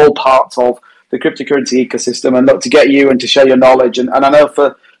from all parts of the cryptocurrency ecosystem, and look, to get you and to share your knowledge. And I know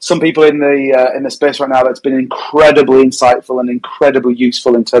for some people in the space right now, that's been incredibly insightful and incredibly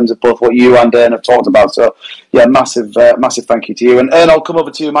useful in terms of both what you and Ern have talked about. So, massive thank you to you. And Ern, I'll come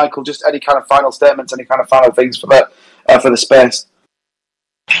over to you, Michael. Just any kind of final statements, any kind of final things for the space.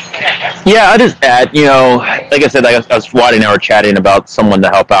 Yeah, I'll just add, like I said, I was Waddy and I were chatting about someone to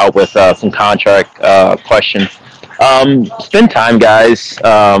help out with some contract questions. Spend time, guys,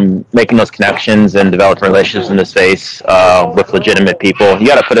 making those connections and developing relationships in the space with legitimate people. You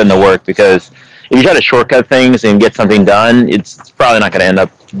got to put in the work, because if you try to shortcut things and get something done, it's probably not going to end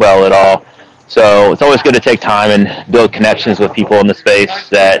up well at all. So it's always good to take time and build connections with people in the space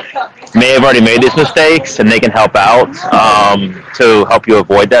that may have already made these mistakes, and they can help out to help you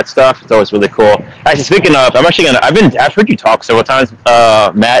avoid that stuff. It's always really cool. Actually, speaking of, I've heard you talk several times,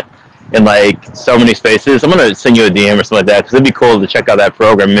 Matt, in so many spaces. I'm gonna send you a DM or something like that, because it'd be cool to check out that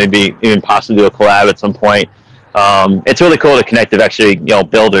program. Maybe even possibly do a collab at some point. It's really cool to connect with actually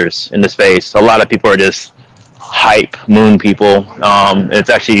builders in the space. A lot of people are just hype moon people. It's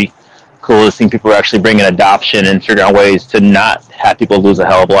actually cool to see people are actually bringing adoption and figuring out ways to not have people lose a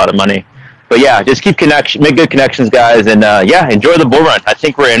hell of a lot of money. But just keep make good connections, guys, and enjoy the bull run. I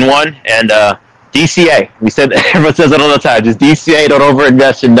think we're in one, and DCA. Everyone says it all the time. Just DCA. Don't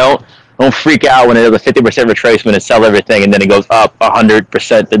overinvest, and don't freak out when it is a 50% retracement and sell everything, and then it goes up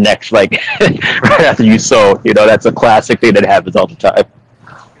 100% the next right after you sold. That's a classic thing that happens all the time.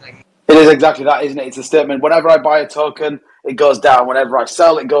 It is exactly that, isn't it? It's a statement. Whenever I buy a token, it goes down. Whenever I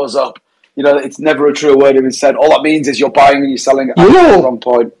sell, it goes up. It's never a true word even said. All that means is you're buying and you're selling at the wrong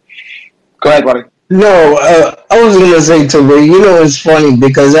point. Go ahead, buddy. No, I was going to say to you, it's funny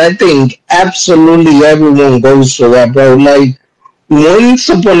because I think absolutely everyone goes through that, bro. Once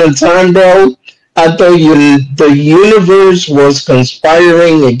upon a time, bro, I thought the universe was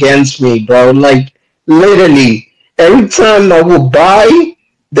conspiring against me, bro. Literally, every time I would buy,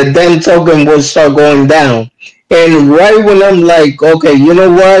 the damn token would start going down. And right when I'm okay, you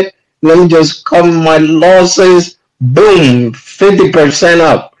know what? Let me just cover my losses. Boom, 50%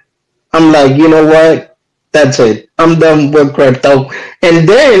 up. I'm you know what? That's it. I'm done with crypto. And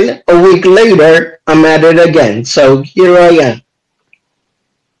then a week later, I'm at it again. So here I am.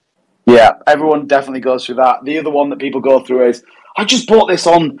 Yeah, everyone definitely goes through that. The other one that people go through is, I just bought this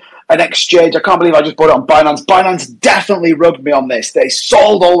on an exchange. I can't believe I just bought it on Binance. Binance definitely rubbed me on this. They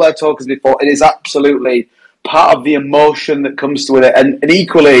sold all their tokens before. It is absolutely part of the emotion that comes with it. And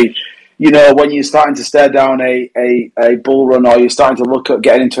equally, when you're starting to stare down a bull run, or you're starting to look at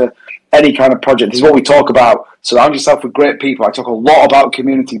getting into any kind of project, this is what we talk about. Surround yourself with great people. I talk a lot about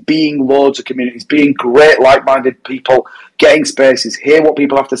community, being loads of communities, being great, like-minded people, getting spaces, hear what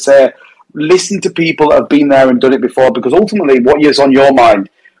people have to say, listen to people that have been there and done it before, because ultimately what is on your mind,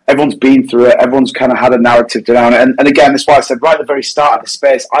 everyone's been through it, everyone's kind of had a narrative around it. And again, that's why I said right at the very start of the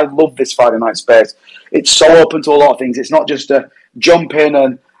space, I love this Friday night space. It's so open to a lot of things. It's not just a jump in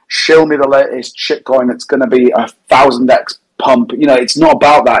and show me the latest shitcoin that's going to be 1,000x pump. It's not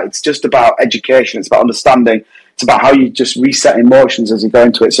about that. It's just about education. It's about understanding. It's about how you just reset emotions as you go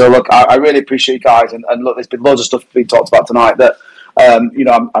into it. So look, I really appreciate you guys. And look, there's been loads of stuff being talked about tonight that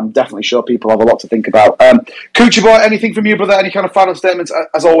I'm definitely sure people have a lot to think about. Coochie boy, anything from you, brother? Any kind of final statements?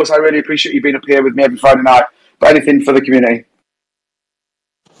 As always, I really appreciate you being up here with me every Friday night. But anything for the community?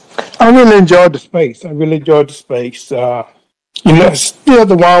 I really enjoyed the space. It's still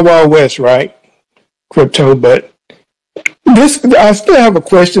the Wild Wild West, right? Crypto, but I still have a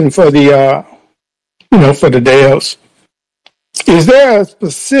question for the for the Dales. Is there a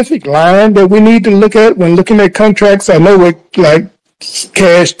specific line that we need to look at when looking at contracts? I know it like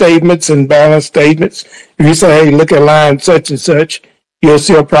cash statements and balance statements. If you say, hey, look at line such and such, you'll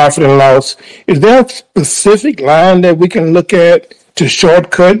see a profit and loss. Is there a specific line that we can look at to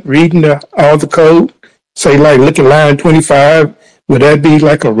shortcut reading all the code? Say, like, look at line 25. Would that be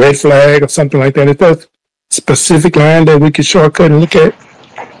like a red flag or something like that? Is there a specific line that we can shortcut and look at?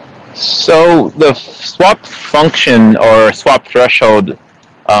 So the swap function or swap threshold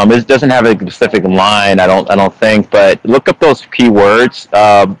it doesn't have a specific line. I don't think, but look up those keywords: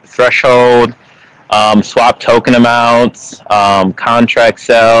 threshold, swap token amounts, contract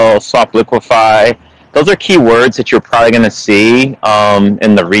sell, swap liquefy. Those are keywords that you're probably going to see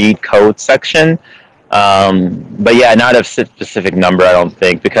in the read code section. But yeah, not a specific number, I don't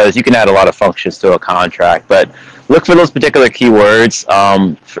think, because you can add a lot of functions to a contract. But look for those particular keywords,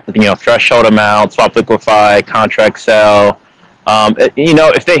 threshold amount, swap liquefy, contract sell.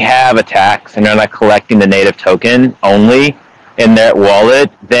 If they have a tax and they're not collecting the native token only in their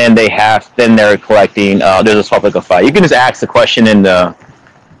wallet, then they're collecting, there's a swap liquefy. You can just ask the question in the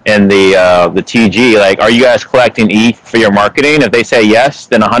TG, like, are you guys collecting ETH for your marketing? If they say yes,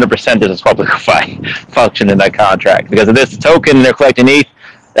 then 100% there's a swap liquefy function in that contract. Because if it's a token they're collecting ETH,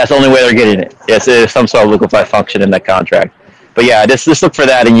 that's the only way they're getting it. Yes, there's some sort of liquefy function in that contract. But yeah, just look for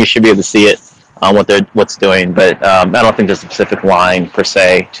that and you should be able to see it on what's doing. But I don't think there's a specific line per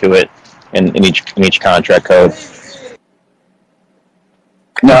se to it in each contract code.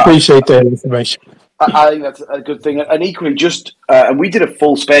 No, I appreciate that information. I think that's a good thing. And equally, and we did a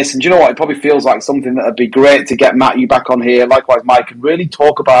full space, and do you know what? It probably feels like something that would be great to get you back on here. Likewise, Mike, and really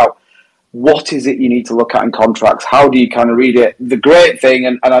talk about what is it you need to look at in contracts? How do you kind of read it? The great thing,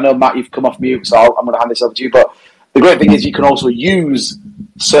 and I know, Matt, you've come off mute, so I'm going to hand this over to you, but the great thing is you can also use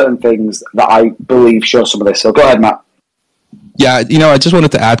certain things that I believe show some of this. So go ahead, Matt. Yeah, I just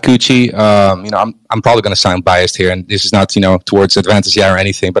wanted to add, Coochie. I'm probably going to sound biased here, and this is not, towards Advantage CI or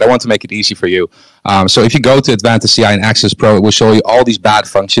anything, but I want to make it easy for you. So if you go to Advantage CI and Access Pro, it will show you all these bad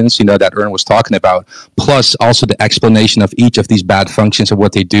functions, that Ern was talking about, plus also the explanation of each of these bad functions and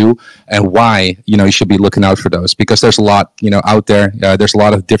what they do and why, you should be looking out for those, because there's a lot, out there. There's a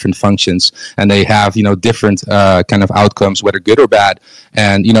lot of different functions, and they have, different kind of outcomes, whether good or bad.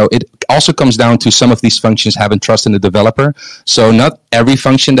 And, it also comes down to some of these functions having trust in the developer. So not every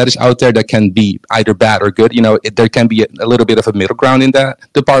function that is out there that can be either bad or good, there can be a little bit of a middle ground in that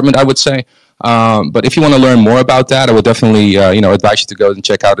department, I would say. But if you want to learn more about that, I would definitely, advise you to go and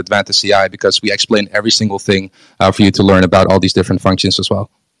check out Advantage CI, because we explain every single thing for you to learn about all these different functions as well.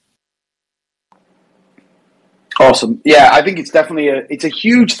 Awesome. Yeah, I think it's definitely it's a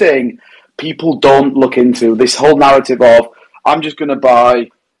huge thing people don't look into. This whole narrative of, I'm just going to buy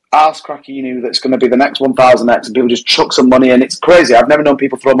Ars Crackinu that's going to be the next 1000X, and people just chuck some money in. It's crazy. I've never known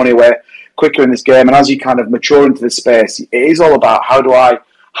people throw money away quicker in this game. And as you kind of mature into this space, it is all about how do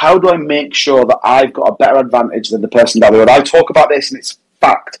I make sure that I've got a better advantage than the person down the road. I talk about this, and it's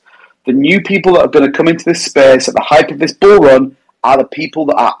fact. The new people that are going to come into this space at the hype of this bull run are the people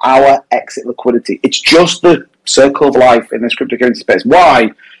that are our exit liquidity. It's just the circle of life in this cryptocurrency space. Why?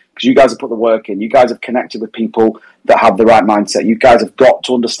 Because you guys have put the work in. You guys have connected with people that have the right mindset. You guys have got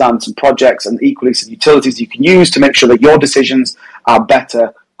to understand some projects and equally some utilities you can use to make sure that your decisions are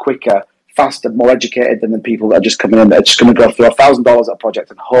better, quicker, faster, more educated than the people that are just coming in, that are just going to go through $1,000 at a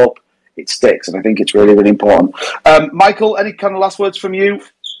project and hope it sticks. And I think it's really, really important. Michael, any kind of last words from you?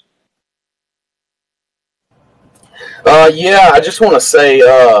 Yeah, I just want to say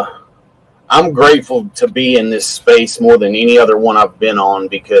I'm grateful to be in this space more than any other one I've been on,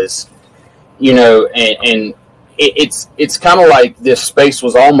 because, it's kind of like this space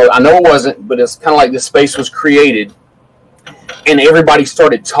was almost, I know it wasn't, but it's kind of like this space was created and everybody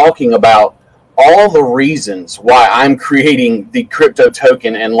started talking about all the reasons why I'm creating the crypto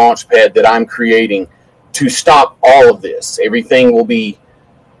token and launchpad that I'm creating to stop all of this. Everything will be,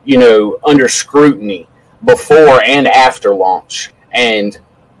 under scrutiny before and after launch. And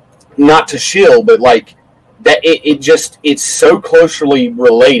not to shill, but like that, it's so closely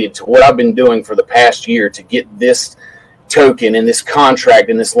related to what I've been doing for the past year to get this token and this contract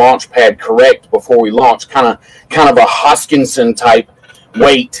and this launch pad correct before we launch. Kind of a Hoskinson type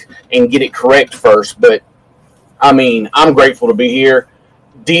wait and get it correct first. But I mean, I'm grateful to be here.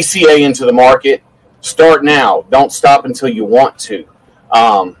 DCA into the market. Start now. Don't stop until you want to.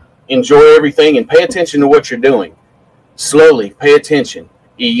 Enjoy everything and pay attention to what you're doing. Slowly, pay attention.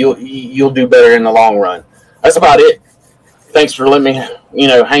 You'll do better in the long run. That's about it. Thanks for letting me,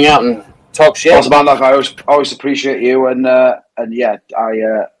 hang out and talk shit. Awesome, man. Like, I always appreciate you, and yeah,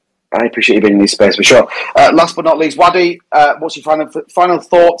 I appreciate you being in this space for sure. Last but not least, Waddy, what's your final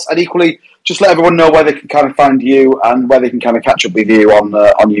thoughts? And equally, just let everyone know where they can kind of find you and where they can kind of catch up with you on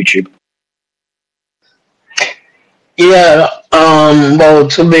YouTube. Yeah, well,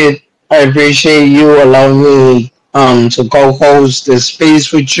 I appreciate you allowing me to co-host this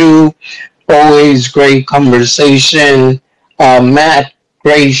space with you. Always great conversation. Matt,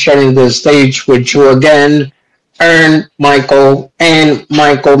 great sharing the stage with you again. Ern, Michael, and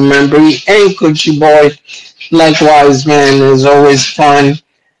Michael Membry, and Coochie Boy. Likewise, man, it's always fun.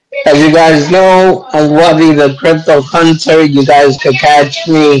 As you guys know, I'm Waddy the Crypto Hunter. You guys can catch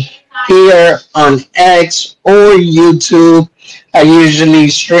me here on X or YouTube. I usually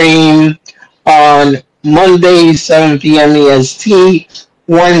stream on Monday, 7 p.m. EST,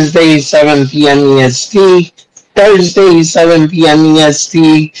 Wednesday, 7 p.m. EST, Thursday, 7 p.m.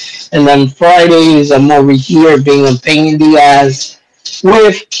 EST, and then Fridays, I'm over here being a pain in the ass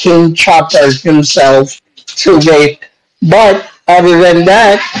with King Chopper himself today. But other than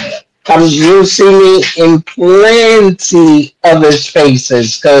that, you'll see me in plenty other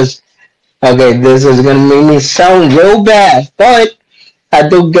spaces because, okay, this is going to make me sound real bad, but I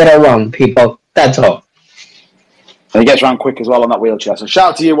do get around, people. That's all. And he gets around quick as well on that wheelchair. So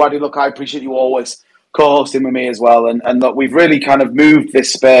shout out to you, Waddy. Look, I appreciate you always co-hosting with me as well. And look, we've really kind of moved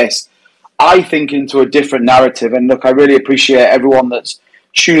this space, I think, into a different narrative. And look, I really appreciate everyone that's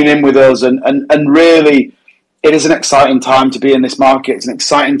tuning in with us. And really, it is an exciting time to be in this market. It's an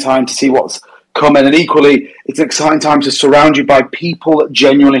exciting time to see what's coming. And equally, it's an exciting time to surround you by people that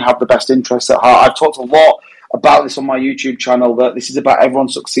genuinely have the best interests at heart. I've talked a lot about this on my YouTube channel, that this is about everyone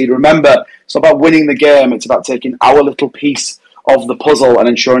succeeding. Remember, it's not about winning the game. It's about taking our little piece of the puzzle and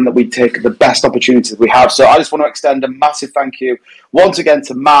ensuring that we take the best opportunities we have. So I just want to extend a massive thank you once again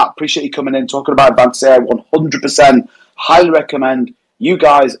to Matt. Appreciate you coming in, talking about Advanced AI. 100% highly recommend you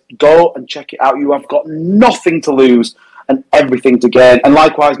guys go and check it out. You have got nothing to lose and everything to gain. And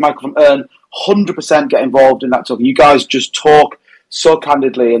likewise, Michael from Earn, 100% get involved in that talk. You guys just talk so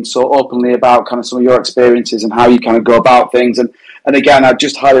candidly and so openly about kind of some of your experiences and how you kind of go about things. And again, I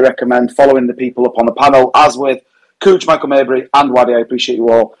just highly recommend following the people up on the panel, as with Cooch, Michael Mabry, and Waddy. I appreciate you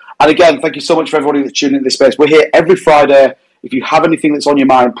all. And again, thank you so much for everybody that's tuning into this space. We're here every Friday. If you have anything that's on your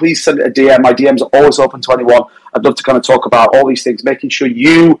mind, please send it a DM. My DMs are always open to anyone. I'd love to kind of talk about all these things, making sure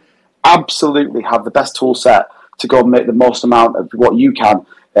you absolutely have the best tool set to go and make the most amount of what you can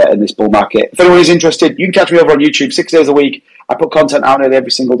in this bull market. If anyone is interested, you can catch me over on YouTube 6 days a week. I put content out nearly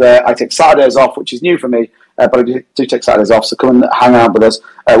every single day. I take Saturdays off, which is new for me, but I do take Saturdays off, so come and hang out with us.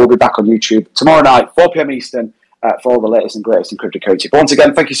 We'll be back on YouTube tomorrow night, 4 p.m. Eastern, for all the latest and greatest in cryptocurrency. But once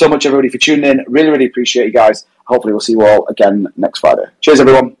again, thank you so much, everybody, for tuning in. Really, really appreciate you guys. Hopefully we'll see you all again next Friday. Cheers,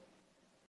 everyone.